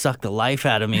gosh, it just sucked the life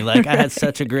out of me. Like I had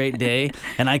such a great day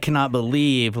and I cannot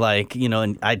believe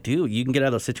and I do. You can get out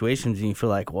of those situations and you feel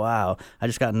like, wow, I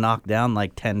just got knocked down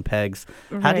like 10 pegs.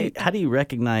 Right. How do you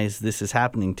recognize this is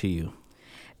happening to you?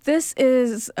 This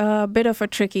is a bit of a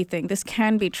tricky thing. This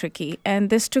can be tricky. And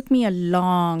this took me a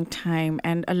long time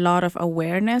and a lot of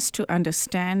awareness to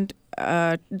understand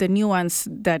the nuance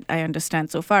that I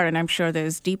understand so far. And I'm sure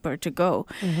there's deeper to go.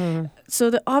 So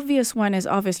the obvious one is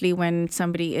obviously when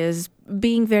somebody is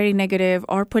being very negative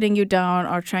or putting you down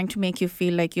or trying to make you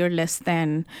feel like you're less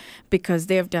than because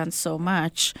they've done so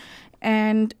much.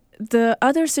 And the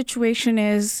other situation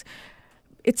is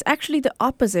it's actually the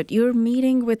opposite. You're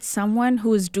meeting with someone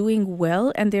who is doing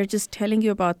well and they're just telling you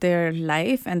about their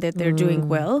life and that they're doing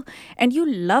well. And you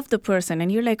love the person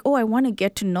and you're like, oh, I want to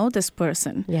get to know this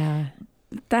person. Yeah.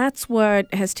 That's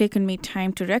what has taken me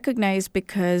time to recognize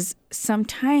because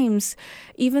sometimes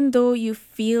even though you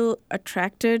feel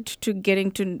attracted to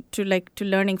getting to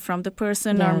learning from the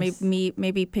person or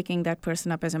maybe picking that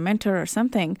person up as a mentor or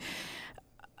something,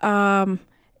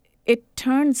 it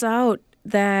turns out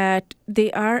that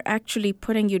they are actually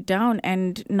putting you down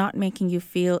and not making you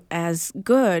feel as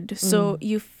good. So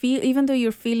you feel, even though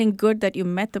you're feeling good that you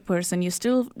met the person,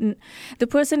 the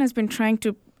person has been trying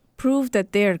to prove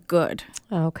that they're good.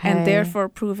 Okay. And therefore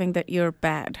proving that you're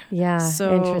bad. Yeah,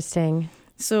 so, interesting.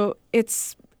 So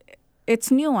it's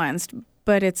nuanced,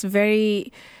 but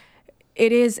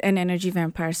it is an energy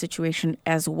vampire situation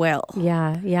as well.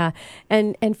 Yeah.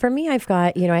 And for me, I've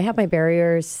got, I have my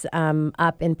barriers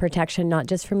up in protection, not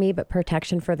just for me, but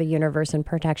protection for the universe and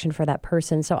protection for that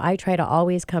person. So I try to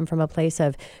always come from a place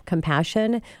of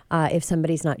compassion. If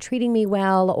somebody's not treating me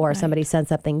well or somebody said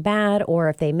something bad or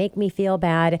if they make me feel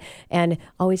bad, and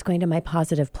always going to my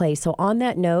positive place. So on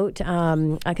that note,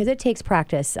 because it takes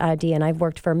practice, Dee, and I've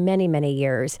worked for many, many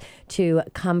years to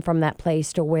come from that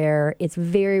place to where it's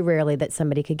very rarely that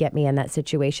somebody could get me in that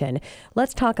situation.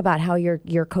 Let's talk about how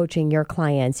you're coaching your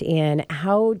clients and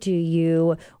how do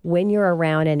you, when you're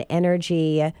around an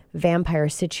energy vampire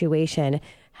situation,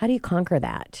 how do you conquer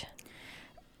that?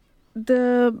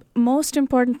 The most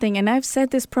important thing, and I've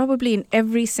said this probably in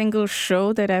every single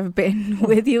show that I've been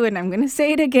with you, and I'm going to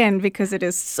say it again because it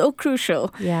is so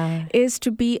crucial, is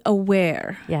to be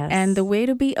aware. Yes. And the way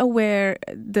to be aware,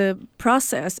 the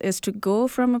process is to go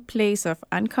from a place of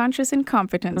unconscious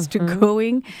incompetence to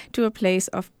going to a place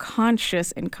of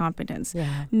conscious incompetence.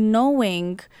 Yeah.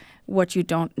 Knowing what you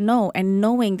don't know and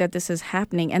knowing that this is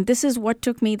happening. And this is what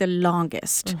took me the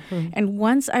longest. And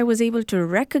once I was able to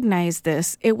recognize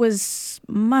this, it was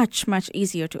much, much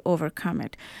easier to overcome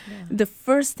it. The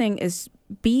first thing is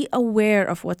be aware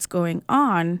of what's going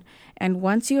on. And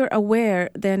once you're aware,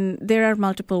 then there are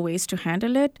multiple ways to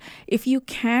handle it. If you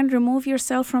can remove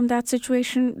yourself from that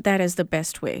situation, that is the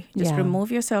best way. Just remove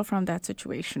yourself from that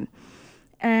situation.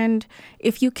 And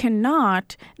if you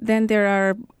cannot, then there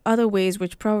are other ways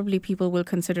which probably people will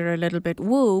consider a little bit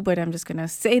woo, but I'm just going to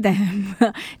say them,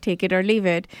 take it or leave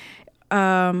it.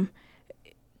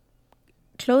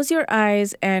 Close your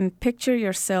eyes and picture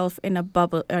yourself in a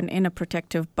bubble, in a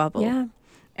protective bubble. Yeah.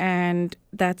 and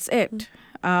that's it.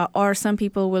 Or some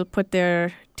people will put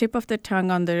their tip of the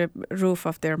tongue on the roof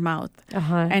of their mouth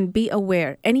and be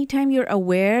aware. Anytime you're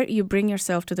aware, you bring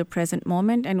yourself to the present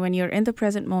moment. And when you're in the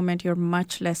present moment, you're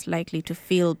much less likely to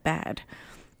feel bad.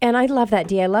 And I love that,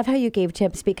 Dee. I love how you gave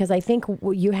tips because I think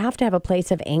you have to have a place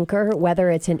of anchor,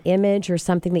 whether it's an image or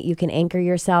something that you can anchor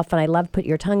yourself. And I love put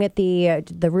your tongue at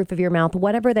the roof of your mouth,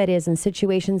 whatever that is, in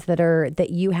situations that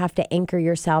you have to anchor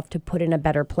yourself to put in a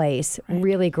better place. Right.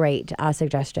 Really great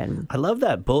suggestion. I love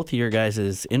that both of your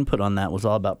guys' input on that was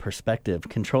all about perspective,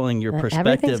 controlling your perspective.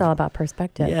 Everything's all about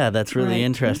perspective. Yeah, that's really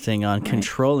interesting on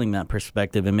controlling that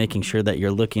perspective and making sure that you're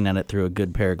looking at it through a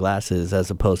good pair of glasses as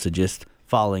opposed to just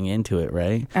falling into it,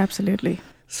 right? Absolutely.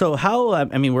 So how,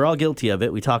 I mean, we're all guilty of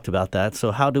it. We talked about that.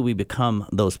 So how do we become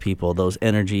those people, those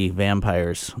energy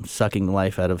vampires, sucking the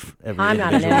life out of every I'm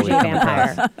not an energy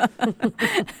vampire.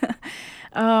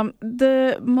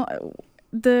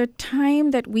 The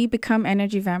time that we become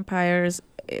energy vampires,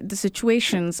 the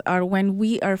situations are when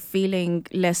we are feeling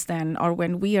less than, or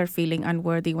when we are feeling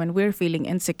unworthy, when we're feeling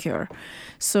insecure.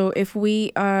 So if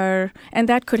we are, and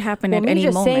that could happen at any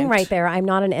moment. Just saying right there, I'm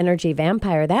not an energy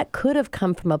vampire, that could have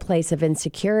come from a place of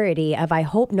insecurity of, I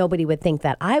hope nobody would think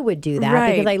that I would do that.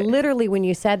 Right. Because I literally, when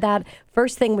you said that,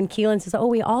 first thing when Keelan says, oh,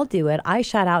 we all do it, I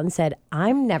shot out and said,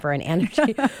 I'm never an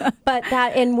energy. But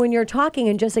that, and when you're talking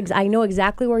and just, I know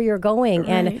exactly where you're going. Right.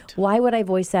 And why would I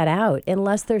voice that out?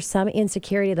 Unless there's some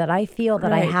insecurity that I feel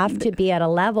that I have to be at a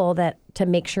level that to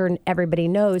make sure everybody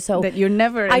knows. So that you're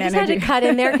never an I just energy. had to cut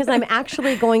in there because I'm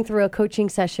actually going through a coaching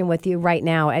session with you right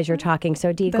now as you're talking.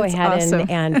 So Dee, go ahead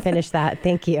and finish that.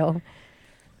 Thank you.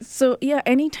 So yeah,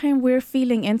 anytime we're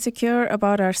feeling insecure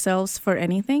about ourselves for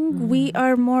anything, we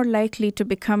are more likely to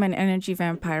become an energy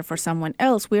vampire for someone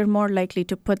else. We're more likely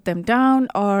to put them down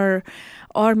or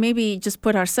maybe just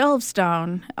put ourselves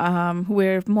down.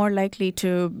 We're more likely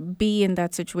to be in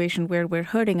that situation where we're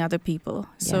hurting other people.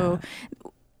 Yeah. So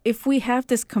if we have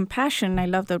this compassion, I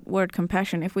love the word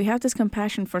compassion, if we have this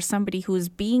compassion for somebody who's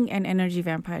being an energy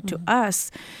vampire to us,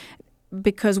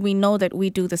 because we know that we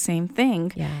do the same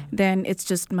thing, then it's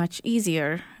just much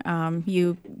easier.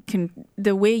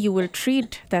 The way you will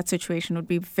treat that situation would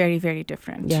be very, very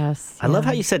different. Yes. I love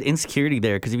how you said insecurity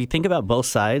there, because if you think about both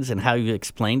sides and how you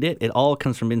explained it, it all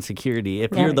comes from insecurity.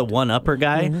 If you're the one-upper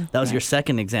guy, that was your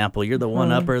second example. You're the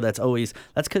one-upper that's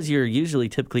because you're usually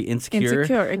typically insecure.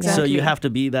 Exactly. So you have to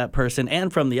be that person.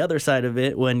 And from the other side of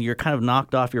it, when you're kind of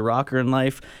knocked off your rocker in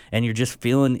life and you're just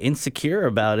feeling insecure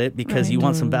about it because you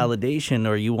want some validation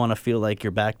or you want to feel like you're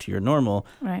back to your normal,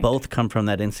 both come from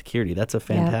that insecurity. That's a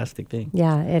fantastic thing.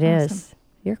 Yeah, it is.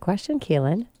 Your question,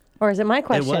 Keelan? Or is it my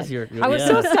question? It was your I was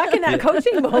so stuck in that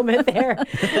coaching moment there.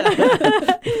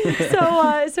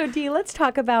 So Dee, let's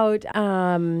talk about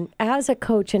as a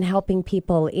coach and helping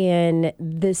people in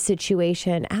this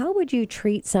situation, how would you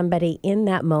treat somebody in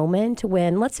that moment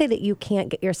when, let's say that you can't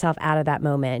get yourself out of that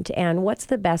moment, and what's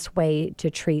the best way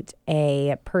to treat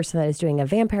a person that is doing a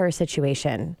vampire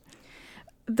situation?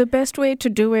 The best way to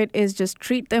do it is just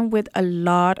treat them with a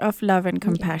lot of love and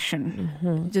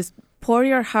compassion. Just pour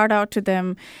your heart out to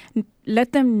them.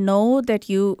 Let them know that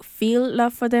you feel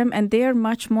love for them, and they are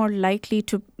much more likely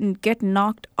to get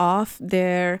knocked off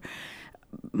their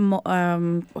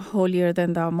holier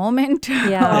than thou moment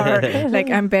or like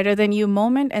I'm better than you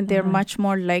moment, and they're much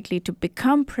more likely to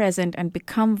become present and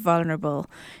become vulnerable,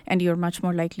 and you're much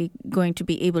more likely going to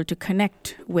be able to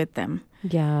connect with them.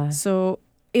 So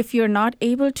if you're not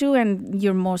able to, and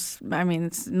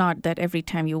it's not that every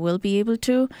time you will be able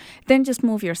to, then just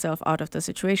move yourself out of the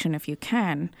situation if you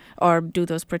can, or do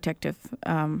those protective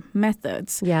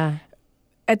methods.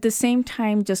 At the same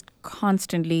time, just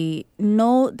constantly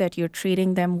know that you're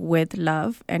treating them with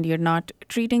love, and you're not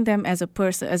treating them as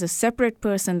a separate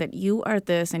person, that you are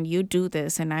this and you do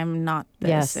this and I'm not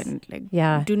this. And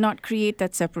do not create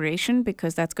that separation,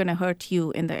 because that's going to hurt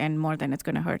you in the end more than it's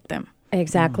going to hurt them.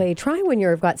 Exactly. Try when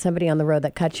you've got somebody on the road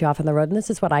that cuts you off on the road, and this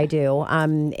is what I do,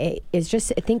 is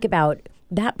just think about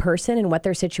that person and what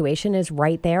their situation is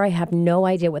right there. I have no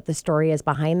idea what the story is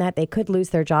behind that. They could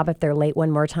lose their job if they're late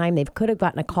one more time. They could have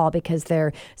gotten a call because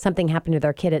something happened to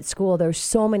their kid at school. There's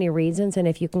so many reasons, and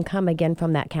if you can come again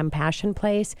from that compassion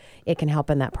place, it can help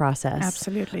in that process.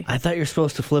 Absolutely. I thought you were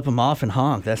supposed to flip them off and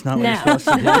honk. That's not what you're supposed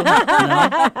to do. No?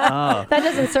 Oh. That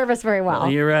doesn't serve us very well.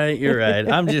 You're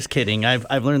right. I'm just kidding.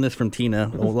 I've learned this from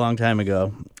Tina a long time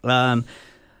ago.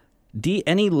 Dee,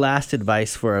 any last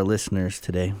advice for our listeners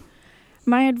today?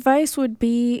 My advice would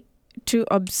be to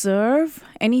observe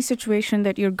any situation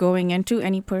that you're going into,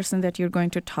 any person that you're going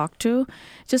to talk to.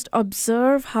 Just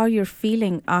observe how you're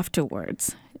feeling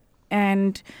afterwards,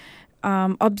 and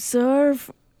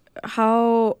observe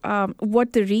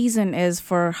what the reason is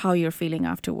for how you're feeling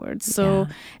afterwards. So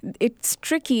it's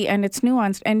tricky and it's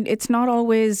nuanced, and it's not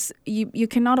always, you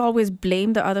cannot always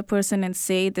blame the other person and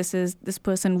say this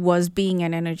person was being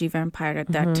an energy vampire at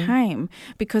that time,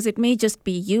 because it may just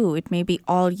be you. It may be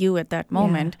all you at that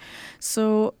moment.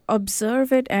 So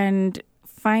observe it and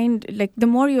find, like, the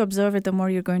more you observe it, the more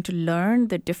you're going to learn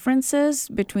the differences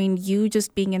between you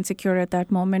just being insecure at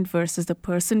that moment versus the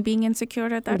person being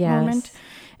insecure at that moment.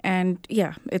 And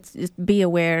it's be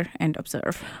aware and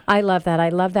observe. I love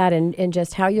that. And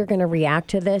just how you're going to react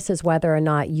to this is whether or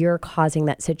not you're causing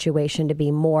that situation to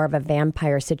be more of a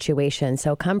vampire situation.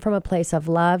 So come from a place of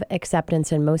love,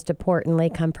 acceptance, and most importantly,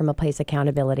 come from a place of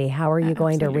accountability. How are you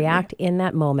going to react in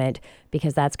that moment?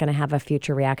 Because that's going to have a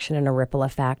future reaction and a ripple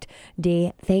effect.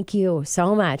 Dee, thank you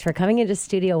so much for coming into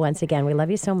studio once again. We love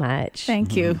you so much.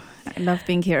 Thank you. I love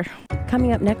being here.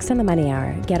 Coming up next on the Money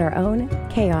Hour, get our own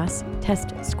chaos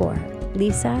test score.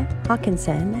 Lisa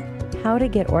Hawkinson, How to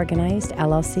Get Organized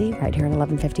LLC, right here at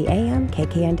 11:50 a.m.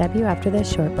 KKNW after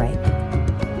this short break.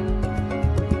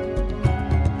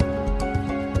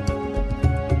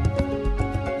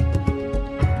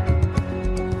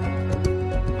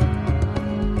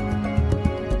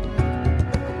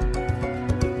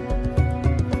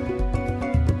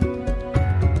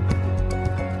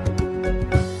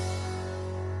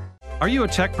 Are you a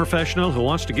tech professional who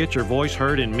wants to get your voice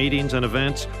heard in meetings and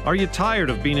events? Are you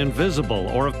tired of being invisible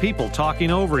or of people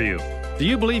talking over you? Do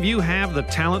you believe you have the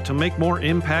talent to make more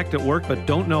impact at work but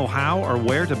don't know how or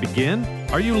where to begin?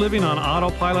 Are you living on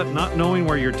autopilot, not knowing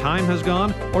where your time has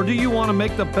gone? Or do you want to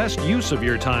make the best use of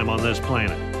your time on this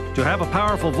planet? To have a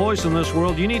powerful voice in this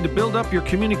world, you need to build up your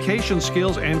communication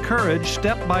skills and courage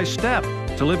step by step.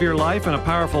 To live your life in a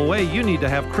powerful way, you need to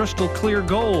have crystal clear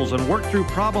goals and work through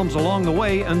problems along the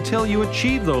way until you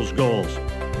achieve those goals.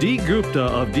 Dee Gupta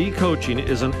of Dee Coaching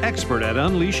is an expert at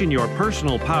unleashing your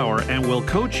personal power and will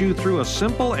coach you through a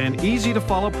simple and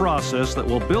easy-to-follow process that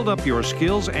will build up your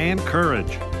skills and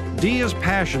courage. Dee is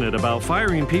passionate about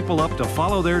firing people up to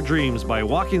follow their dreams by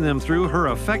walking them through her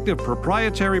effective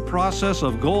proprietary process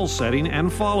of goal setting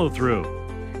and follow-through.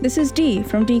 This is Dee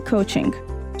from Dee Coaching.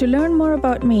 To learn more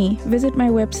about me, visit my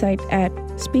website at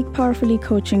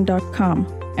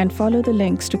speakpowerfullycoaching.com and follow the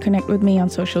links to connect with me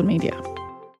on social media.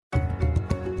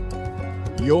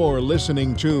 You're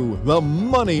listening to The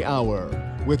Money Hour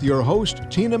with your host,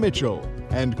 Tina Mitchell,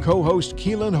 and co-host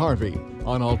Keelan Harvey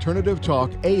on Alternative Talk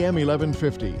AM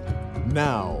 1150.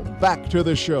 Now, back to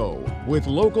the show with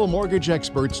local mortgage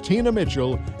experts Tina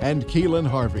Mitchell and Keelan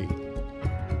Harvey.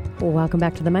 Welcome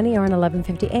back to the Money Hour on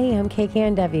 11:50 a.m.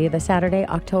 KKNW, the Saturday,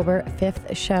 October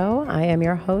 5th show. I am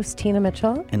your host, Tina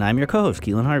Mitchell. And I'm your co-host,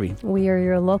 Keelan Harvey. We are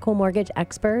your local mortgage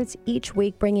experts, each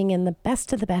week bringing in the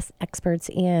best of the best experts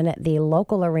in the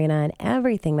local arena and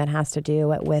everything that has to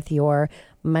do with your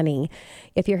money.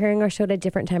 If you're hearing our show at a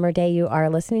different time or day, you are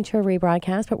listening to a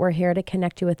rebroadcast, but we're here to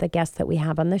connect you with the guests that we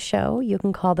have on the show. You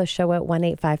can call the show at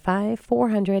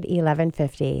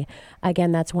 1-855-400-1150.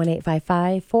 Again, that's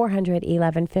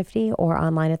 1-855-400-1150 or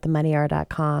online at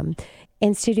themoneyhour.com.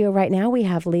 In studio right now, we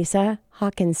have Lisa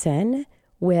Hawkinson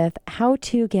with How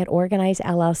to Get Organized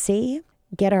LLC,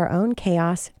 Get Our Own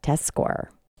Chaos Test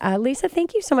Score. Lisa,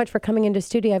 thank you so much for coming into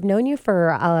studio. I've known you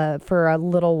for a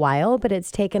little while, but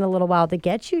it's taken a little while to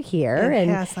get you here.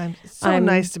 Yes, I'm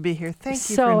nice to be here. Thank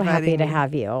you for inviting me. So happy to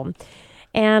have you.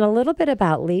 And a little bit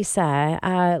about Lisa.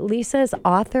 Lisa's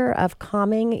author of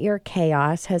Calming Your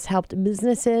Chaos has helped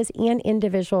businesses and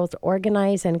individuals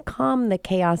organize and calm the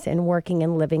chaos in working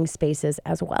and living spaces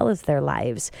as well as their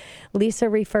lives. Lisa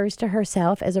refers to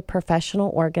herself as a professional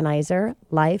organizer,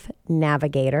 life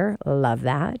navigator. Love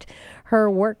that. Her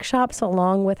workshops,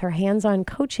 along with her hands-on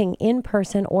coaching in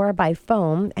person or by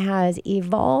phone, has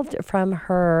evolved from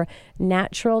her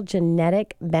natural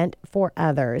genetic bent for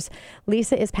others.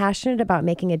 Lisa is passionate about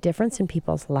making a difference in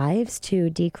people's lives to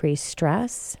decrease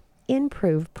stress,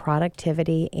 improve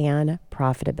productivity, and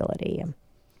profitability.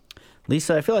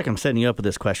 Lisa, I feel like I'm setting you up with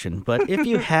this question, but if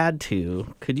you had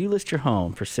to, could you list your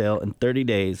home for sale in 30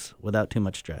 days without too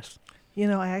much stress? You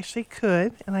know, I actually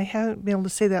could, and I haven't been able to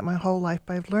say that my whole life,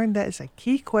 but I've learned that is a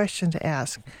key question to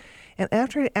ask. And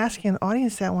after asking an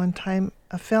audience that one time,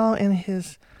 a fellow in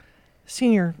his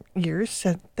senior years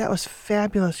said, that was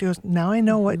fabulous. He goes, now I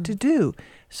know what to do.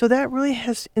 So that really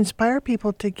has inspired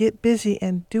people to get busy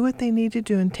and do what they need to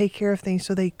do and take care of things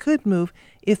so they could move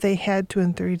if they had to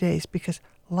in 30 days, because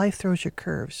life throws you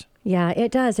curves. Yeah,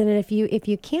 it does. And if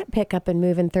you can't pick up and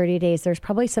move in 30 days, there's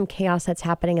probably some chaos that's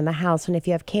happening in the house. And if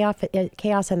you have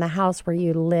chaos in the house where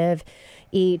you live,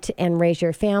 eat, and raise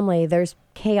your family, there's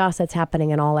chaos that's happening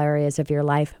in all areas of your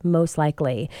life, most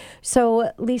likely.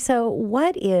 So, Lisa,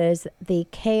 what is the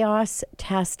chaos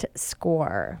test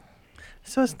score?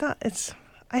 So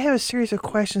I have a series of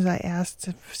questions I ask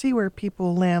to see where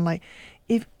people land. Like,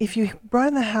 if you brought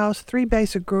in the house 3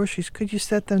 bags of groceries, could you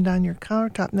set them down your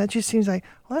countertop? And that just seems like,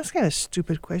 well, that's kind of a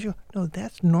stupid question. No,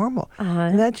 that's normal.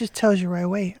 And that just tells you right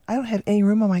away, I don't have any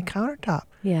room on my countertop.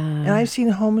 Yeah. And I've seen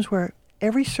homes where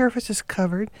every surface is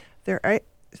covered. There are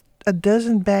a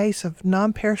dozen bags of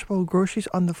non-perishable groceries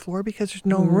on the floor because there's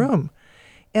no room.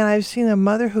 And I've seen a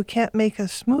mother who can't make a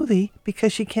smoothie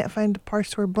because she can't find the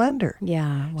parts to her blender.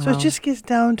 Yeah. Wow. So it just gets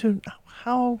down to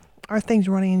how are things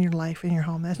running in your life, in your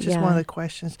home? That's just one of the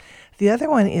questions. The other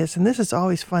one is, and this is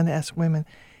always fun to ask women,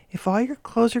 if all your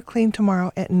clothes are clean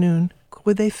tomorrow at noon,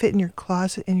 would they fit in your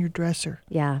closet and your dresser?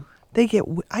 Yeah. I get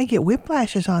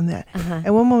whiplashes on that.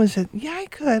 And one woman said, yeah, I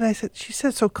could. She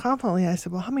said so confidently. I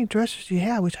said, well, how many dressers do you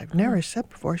have? Which I've never said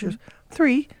before. She goes,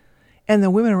 3. And the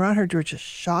women around her were just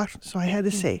shocked. So I had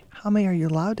to say, how many are you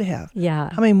allowed to have? Yeah.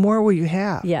 How many more will you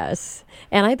have? Yes.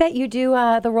 And I bet you do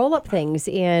the roll-up things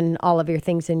in all of your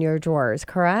things in your drawers,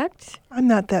 correct? I'm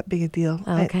not that big a deal.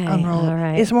 Okay. Unroll. All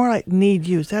right. It's more like need,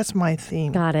 use. That's my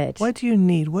theme. Got it. What do you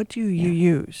need? What do you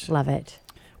use? Love it.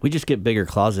 We just get bigger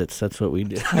closets. That's what we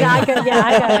do. I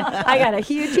got a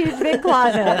huge big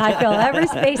closet. I fill every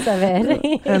space of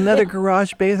it. Another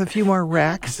garage bay with a few more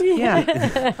racks.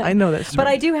 Yeah, I know that story. But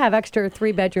I do have extra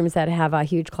 3 bedrooms that have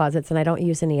huge closets, and I don't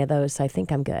use any of those, so I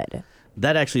think I'm good.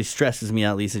 That actually stresses me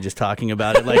out, Lisa, just talking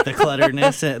about it. Like the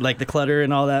clutterness, like the clutter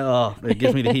and all that. Oh, it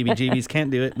gives me the heebie-jeebies. Can't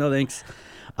do it. No thanks.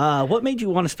 What made you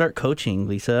want to start coaching,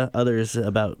 Lisa, others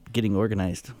about getting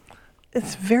organized?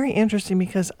 It's very interesting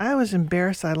because I was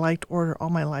embarrassed I liked order all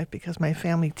my life because my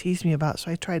family teased me about it,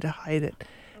 so I tried to hide it.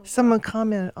 Someone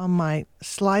commented on my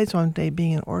slides one day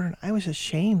being in order, and I was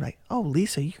ashamed, like, oh,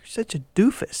 Lisa, you're such a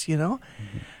doofus, you know?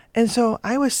 And so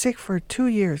I was sick for 2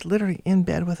 years, literally in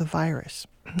bed with a virus.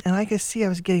 And I could see I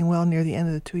was getting well near the end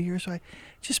of the 2 years, so I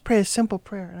just prayed a simple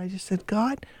prayer, and I just said,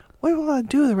 God, what will I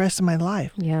do the rest of my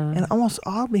life? Yeah. And almost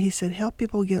audibly, he said, help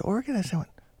people get organized. I went,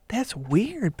 that's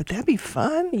weird, but that'd be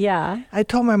fun. Yeah. I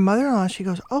told my mother-in-law, she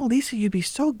goes, oh, Lisa, you'd be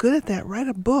so good at that. Write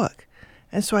a book.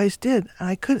 And so I did. And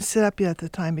I couldn't sit up yet at the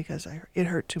time because it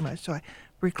hurt too much. So I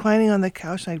reclining on the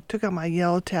couch, and I took out my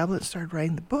yellow tablet and started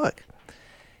writing the book.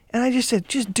 And I just said,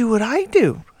 just do what I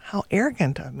do. How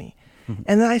arrogant of me.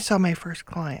 And then I saw my first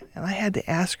client, and I had to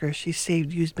ask her if she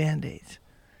saved used Band-Aids.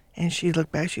 And she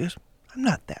looked back, she goes, I'm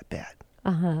not that bad.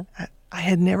 I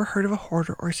had never heard of a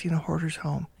hoarder or seen a hoarder's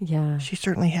home. Yeah. She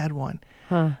certainly had one.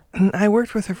 Huh. I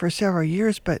worked with her for several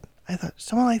years, but I thought,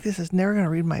 someone like this is never going to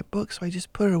read my book, so I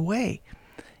just put it away.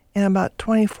 And about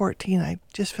 2014, I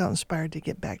just felt inspired to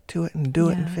get back to it and do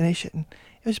it and finish it. And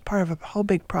it was part of a whole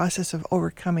big process of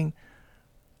overcoming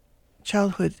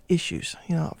childhood issues,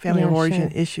 family of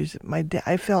origin issues.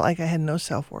 I felt like I had no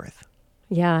self-worth.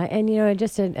 Yeah, and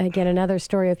just again, another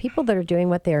story of people that are doing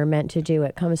what they are meant to do.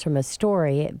 It comes from a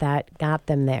story that got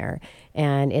them there,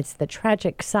 and it's the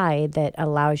tragic side that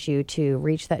allows you to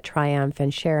reach that triumph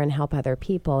and share and help other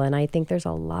people. And I think there's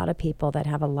a lot of people that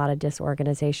have a lot of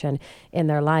disorganization in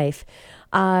their life.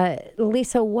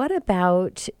 Lisa, what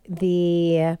about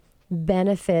the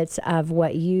benefits of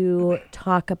what you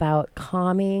talk about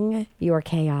calming your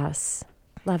chaos?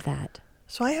 Love that.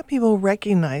 So I have people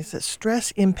recognize that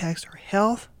stress impacts their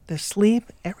health, their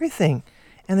sleep, everything.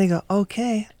 And they go,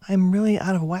 okay, I'm really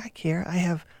out of whack here. I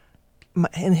have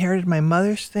inherited my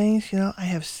mother's things. I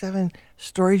have 7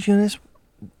 storage units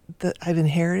that I've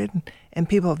inherited, and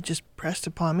people have just pressed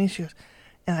upon me. She goes,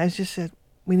 and I just said,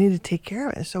 we need to take care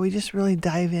of it. So we just really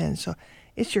dive in. So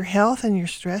it's your health and your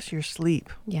stress, your sleep.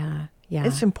 Yeah.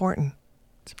 It's important.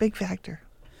 It's a big factor.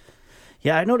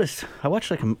 Yeah, I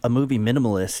watched like a movie,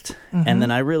 Minimalist, and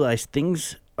then I realized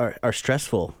things are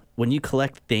stressful. When you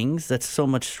collect things, that's so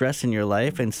much stress in your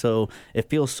life, and so it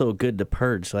feels so good to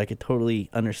purge. So I could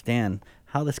totally understand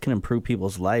how this can improve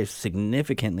people's lives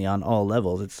significantly on all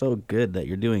levels. It's so good that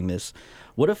you're doing this.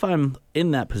 What if I'm in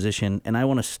that position and I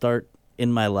want to start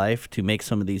in my life to make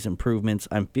some of these improvements?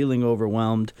 I'm feeling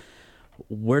overwhelmed.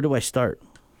 Where do I start?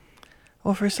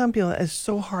 Well, for some people, it's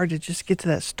so hard to just get to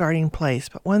that starting place.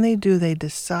 But when they do, they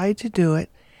decide to do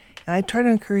it. And I try to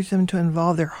encourage them to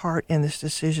involve their heart in this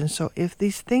decision. So if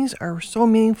these things are so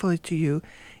meaningful to you,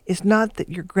 it's not that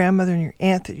your grandmother and your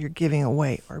aunt that you're giving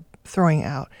away or throwing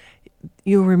out.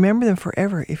 You'll remember them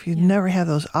forever. If you never have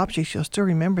those objects, you'll still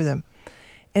remember them.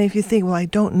 And if you think, well, I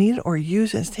don't need it or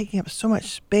use it, it's taking up so much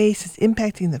space, it's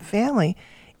impacting the family.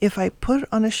 If I put it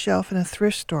on a shelf in a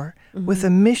thrift store with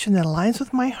a mission that aligns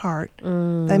with my heart,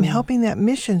 I'm helping that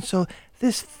mission. So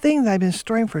this thing that I've been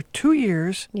storing for 2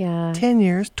 years, Yeah. 10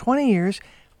 years, 20 years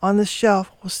on the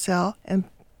shelf will sell and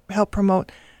help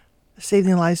promote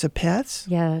saving the lives of pets,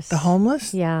 Yes. the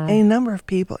homeless, Yeah. any number of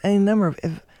people, any number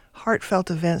of heartfelt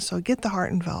events. So get the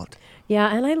heart involved.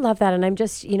 Yeah, and I love that. And I'm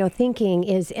just, thinking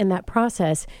is in that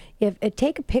process, if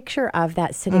take a picture of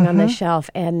that sitting on the shelf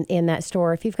and in that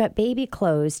store. If you've got baby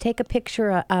clothes, take a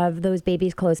picture of those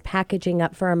baby's clothes packaging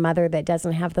up for a mother that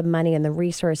doesn't have the money and the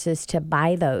resources to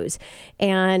buy those.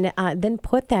 And then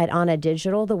put that on a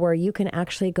digital to where you can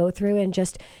actually go through and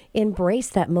just embrace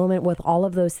that moment with all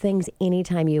of those things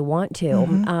anytime you want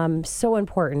to. So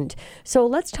important. So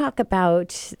let's talk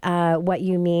about what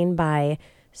you mean by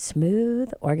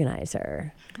smooth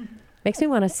organizer. Makes me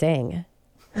want to sing.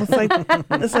 It's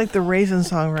like the Raisin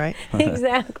song, right?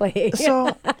 Exactly.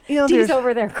 So, Dee's there's,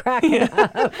 over there cracking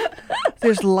up.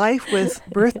 there's life with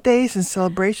birthdays and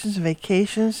celebrations and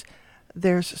vacations.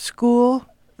 There's school.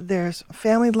 There's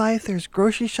family life. There's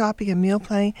grocery shopping and meal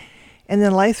planning. And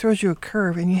then life throws you a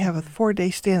curve and you have a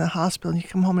 4-day stay in the hospital and you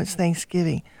come home and it's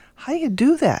Thanksgiving. How do you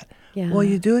do that? Yeah. Well,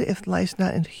 you do it if life's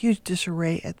not in huge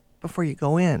disarray before you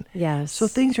go in. Yes. So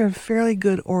things are in fairly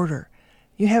good order.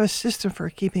 You have a system for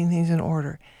keeping things in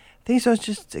order. Things don't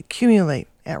just accumulate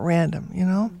at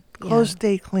random, Clothes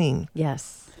stay clean.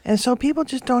 Yes. And so people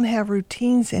just don't have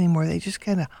routines anymore. They just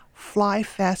kind of fly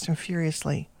fast and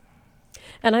furiously.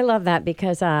 And I love that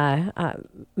because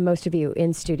most of you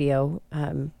in studio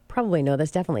probably know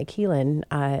this. Definitely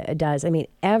Keelan does. I mean,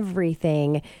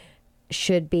 everything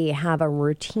should have a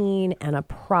routine and a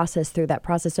process through that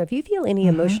process. So if you feel any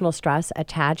emotional stress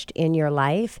attached in your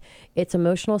life, it's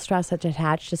emotional stress that's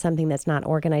attached to something that's not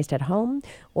organized at home,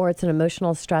 or it's an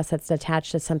emotional stress that's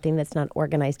attached to something that's not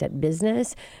organized at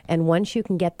business. And once you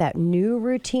can get that new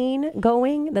routine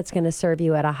going, that's going to serve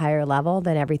you at a higher level,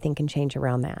 then everything can change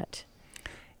around that.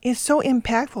 It's so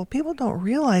impactful. People don't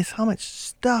realize how much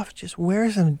stuff just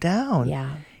wears them down.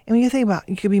 Yeah. And when you think about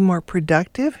it, you could be more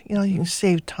productive, you can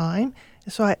save time.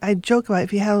 So I joke about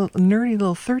if you have a nerdy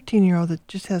little 13-year-old that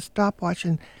just has a stopwatch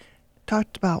and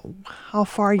talked about how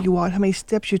far you walked, how many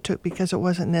steps you took because it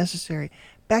wasn't necessary,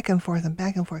 back and forth and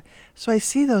back and forth. So I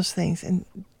see those things. And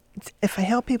if I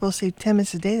help people save 10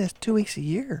 minutes a day, that's 2 weeks a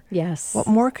year. Yes. What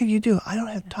more could you do? I don't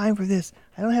have time for this.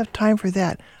 I don't have time for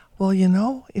that. Well,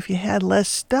 if you had less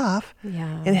stuff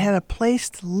and had a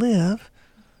place to live.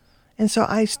 And so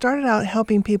I started out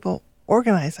helping people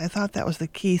organize. I thought that was the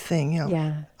key thing,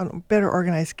 a better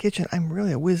organized kitchen. I'm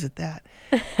really a whiz at that.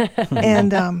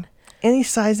 And any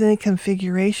size, any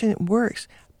configuration, it works.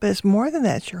 But it's more than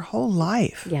that. It's your whole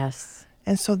life. Yes.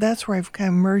 And so that's where I've kind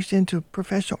of merged into a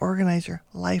professional organizer,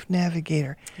 life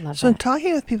navigator. Love so in that.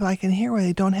 talking with people, I can hear where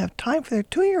they don't have time for their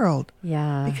 2-year-old.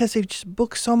 Yeah. Because they've just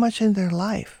booked so much into their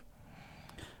life.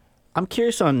 I'm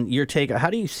curious on your take. How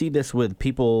do you see this with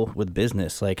people with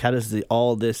business? Like, how does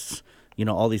all these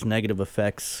negative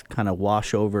effects kind of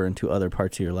wash over into other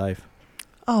parts of your life?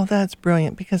 Oh, that's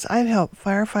brilliant because I've helped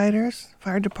firefighters,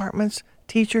 fire departments,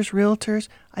 teachers, realtors.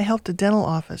 I helped a dental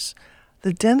office.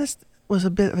 The dentist was a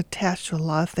bit attached to a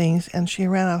lot of things, and she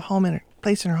ran out of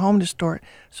place in her home to store it,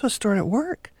 so it stored at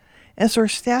work. And so her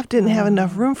staff didn't have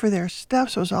enough room for their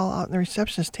stuff, so it was all out on the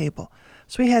receptionist table.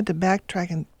 So we had to backtrack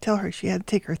and tell her she had to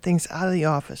take her things out of the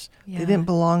office. Yeah. They didn't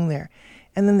belong there.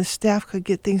 And then the staff could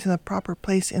get things in the proper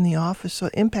place in the office, so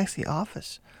it impacts the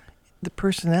office, the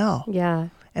personnel. Yeah.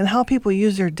 And how people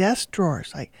use their desk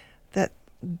drawers. Like, that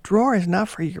drawer is not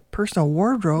for your personal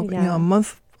wardrobe, Yeah. a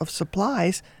month of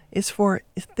supplies. It's for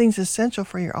things essential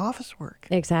for your office work.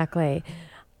 Exactly.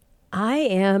 I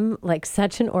am like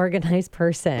such an organized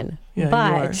person, Yeah,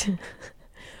 but you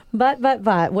But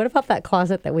what about that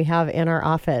closet that we have in our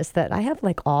office that I have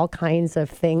like all kinds of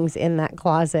things in that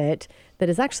closet that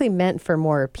is actually meant for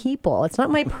more people? It's not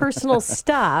my personal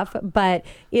stuff, but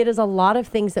it is a lot of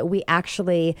things that we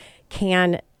actually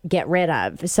can get rid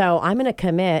of. So I'm going to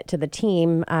commit to the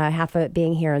team, half of it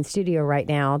being here in studio right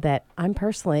now, that I'm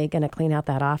personally going to clean out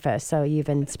that office. So you've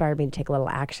inspired me to take a little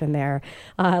action there,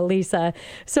 Lisa.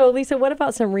 So Lisa, what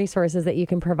about some resources that you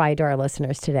can provide to our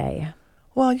listeners today?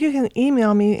 Well, you can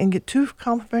email me and get 2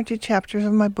 complimentary chapters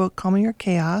of my book, Calming Your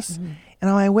Chaos. Mm-hmm. And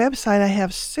on my website, I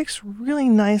have 6 really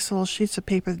nice little sheets of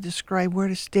paper that describe where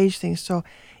to stage things. So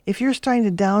if you're starting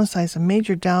to downsize, a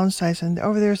major downsize, and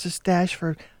over there's a stash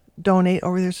for donate,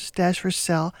 over there's a stash for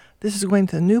sell, this is going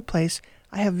to the new place,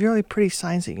 I have really pretty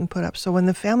signs that you can put up. So when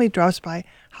the family drops by,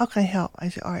 how can I help? I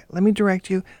say, all right, let me direct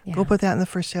you. Yeah. Go put that in the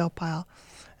for sale pile.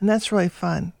 And that's really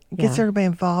fun. It gets everybody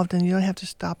involved, and you don't have to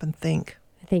stop and think.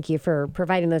 Thank you for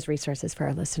providing those resources for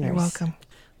our listeners. You're welcome.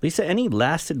 Lisa, any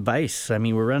last advice? I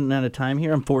mean, we're running out of time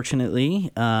here,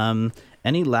 unfortunately.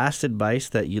 Any last advice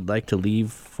that you'd like to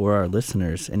leave for our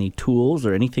listeners? Any tools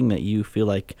or anything that you feel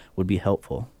like would be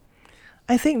helpful?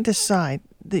 I think decide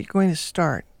that you're going to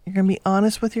start. You're going to be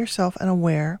honest with yourself and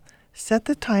aware. Set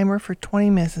the timer for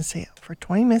 20 minutes and say, for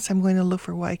 20 minutes, I'm going to look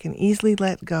for what I can easily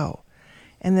let go.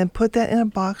 And then put that in a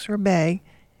box or a bag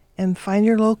and find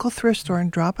your local thrift store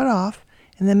and drop it off.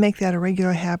 And then make that a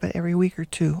regular habit every week or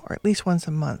two, or at least once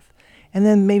a month. And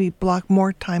then maybe block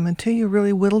more time until you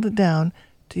really whittled it down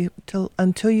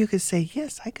until you could say,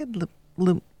 yes, I could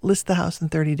list the house in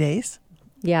 30 days.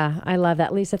 Yeah, I love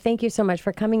that. Lisa, thank you so much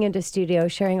for coming into studio,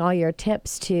 sharing all your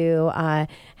tips to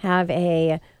have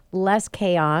a less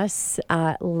chaos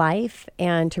life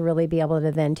and to really be able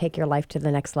to then take your life to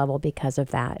the next level because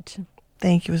of that.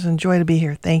 Thank you. It was a joy to be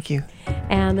here. Thank you.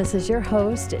 And this is your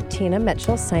host, Tina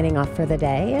Mitchell, signing off for the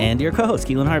day. And your co-host,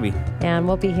 Keelan Harvey. And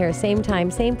we'll be here same time,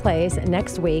 same place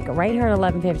next week, right here at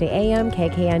 11:50 a.m.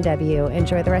 KKNW.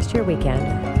 Enjoy the rest of your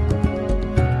weekend.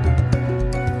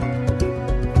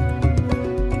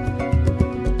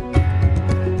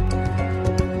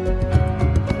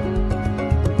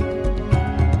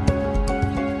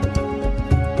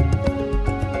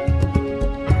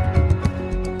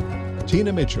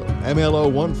 Tina Mitchell,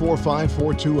 MLO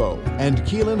 145420, and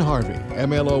Keelan Harvey,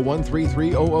 MLO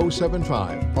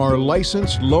 1330075, are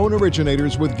licensed loan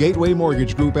originators with Gateway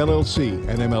Mortgage Group, LLC,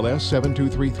 and MLS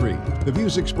 7233. The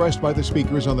views expressed by the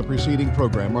speakers on the preceding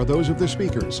program are those of the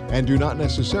speakers and do not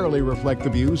necessarily reflect the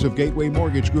views of Gateway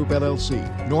Mortgage Group,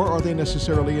 LLC, nor are they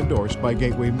necessarily endorsed by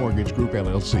Gateway Mortgage Group,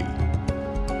 LLC.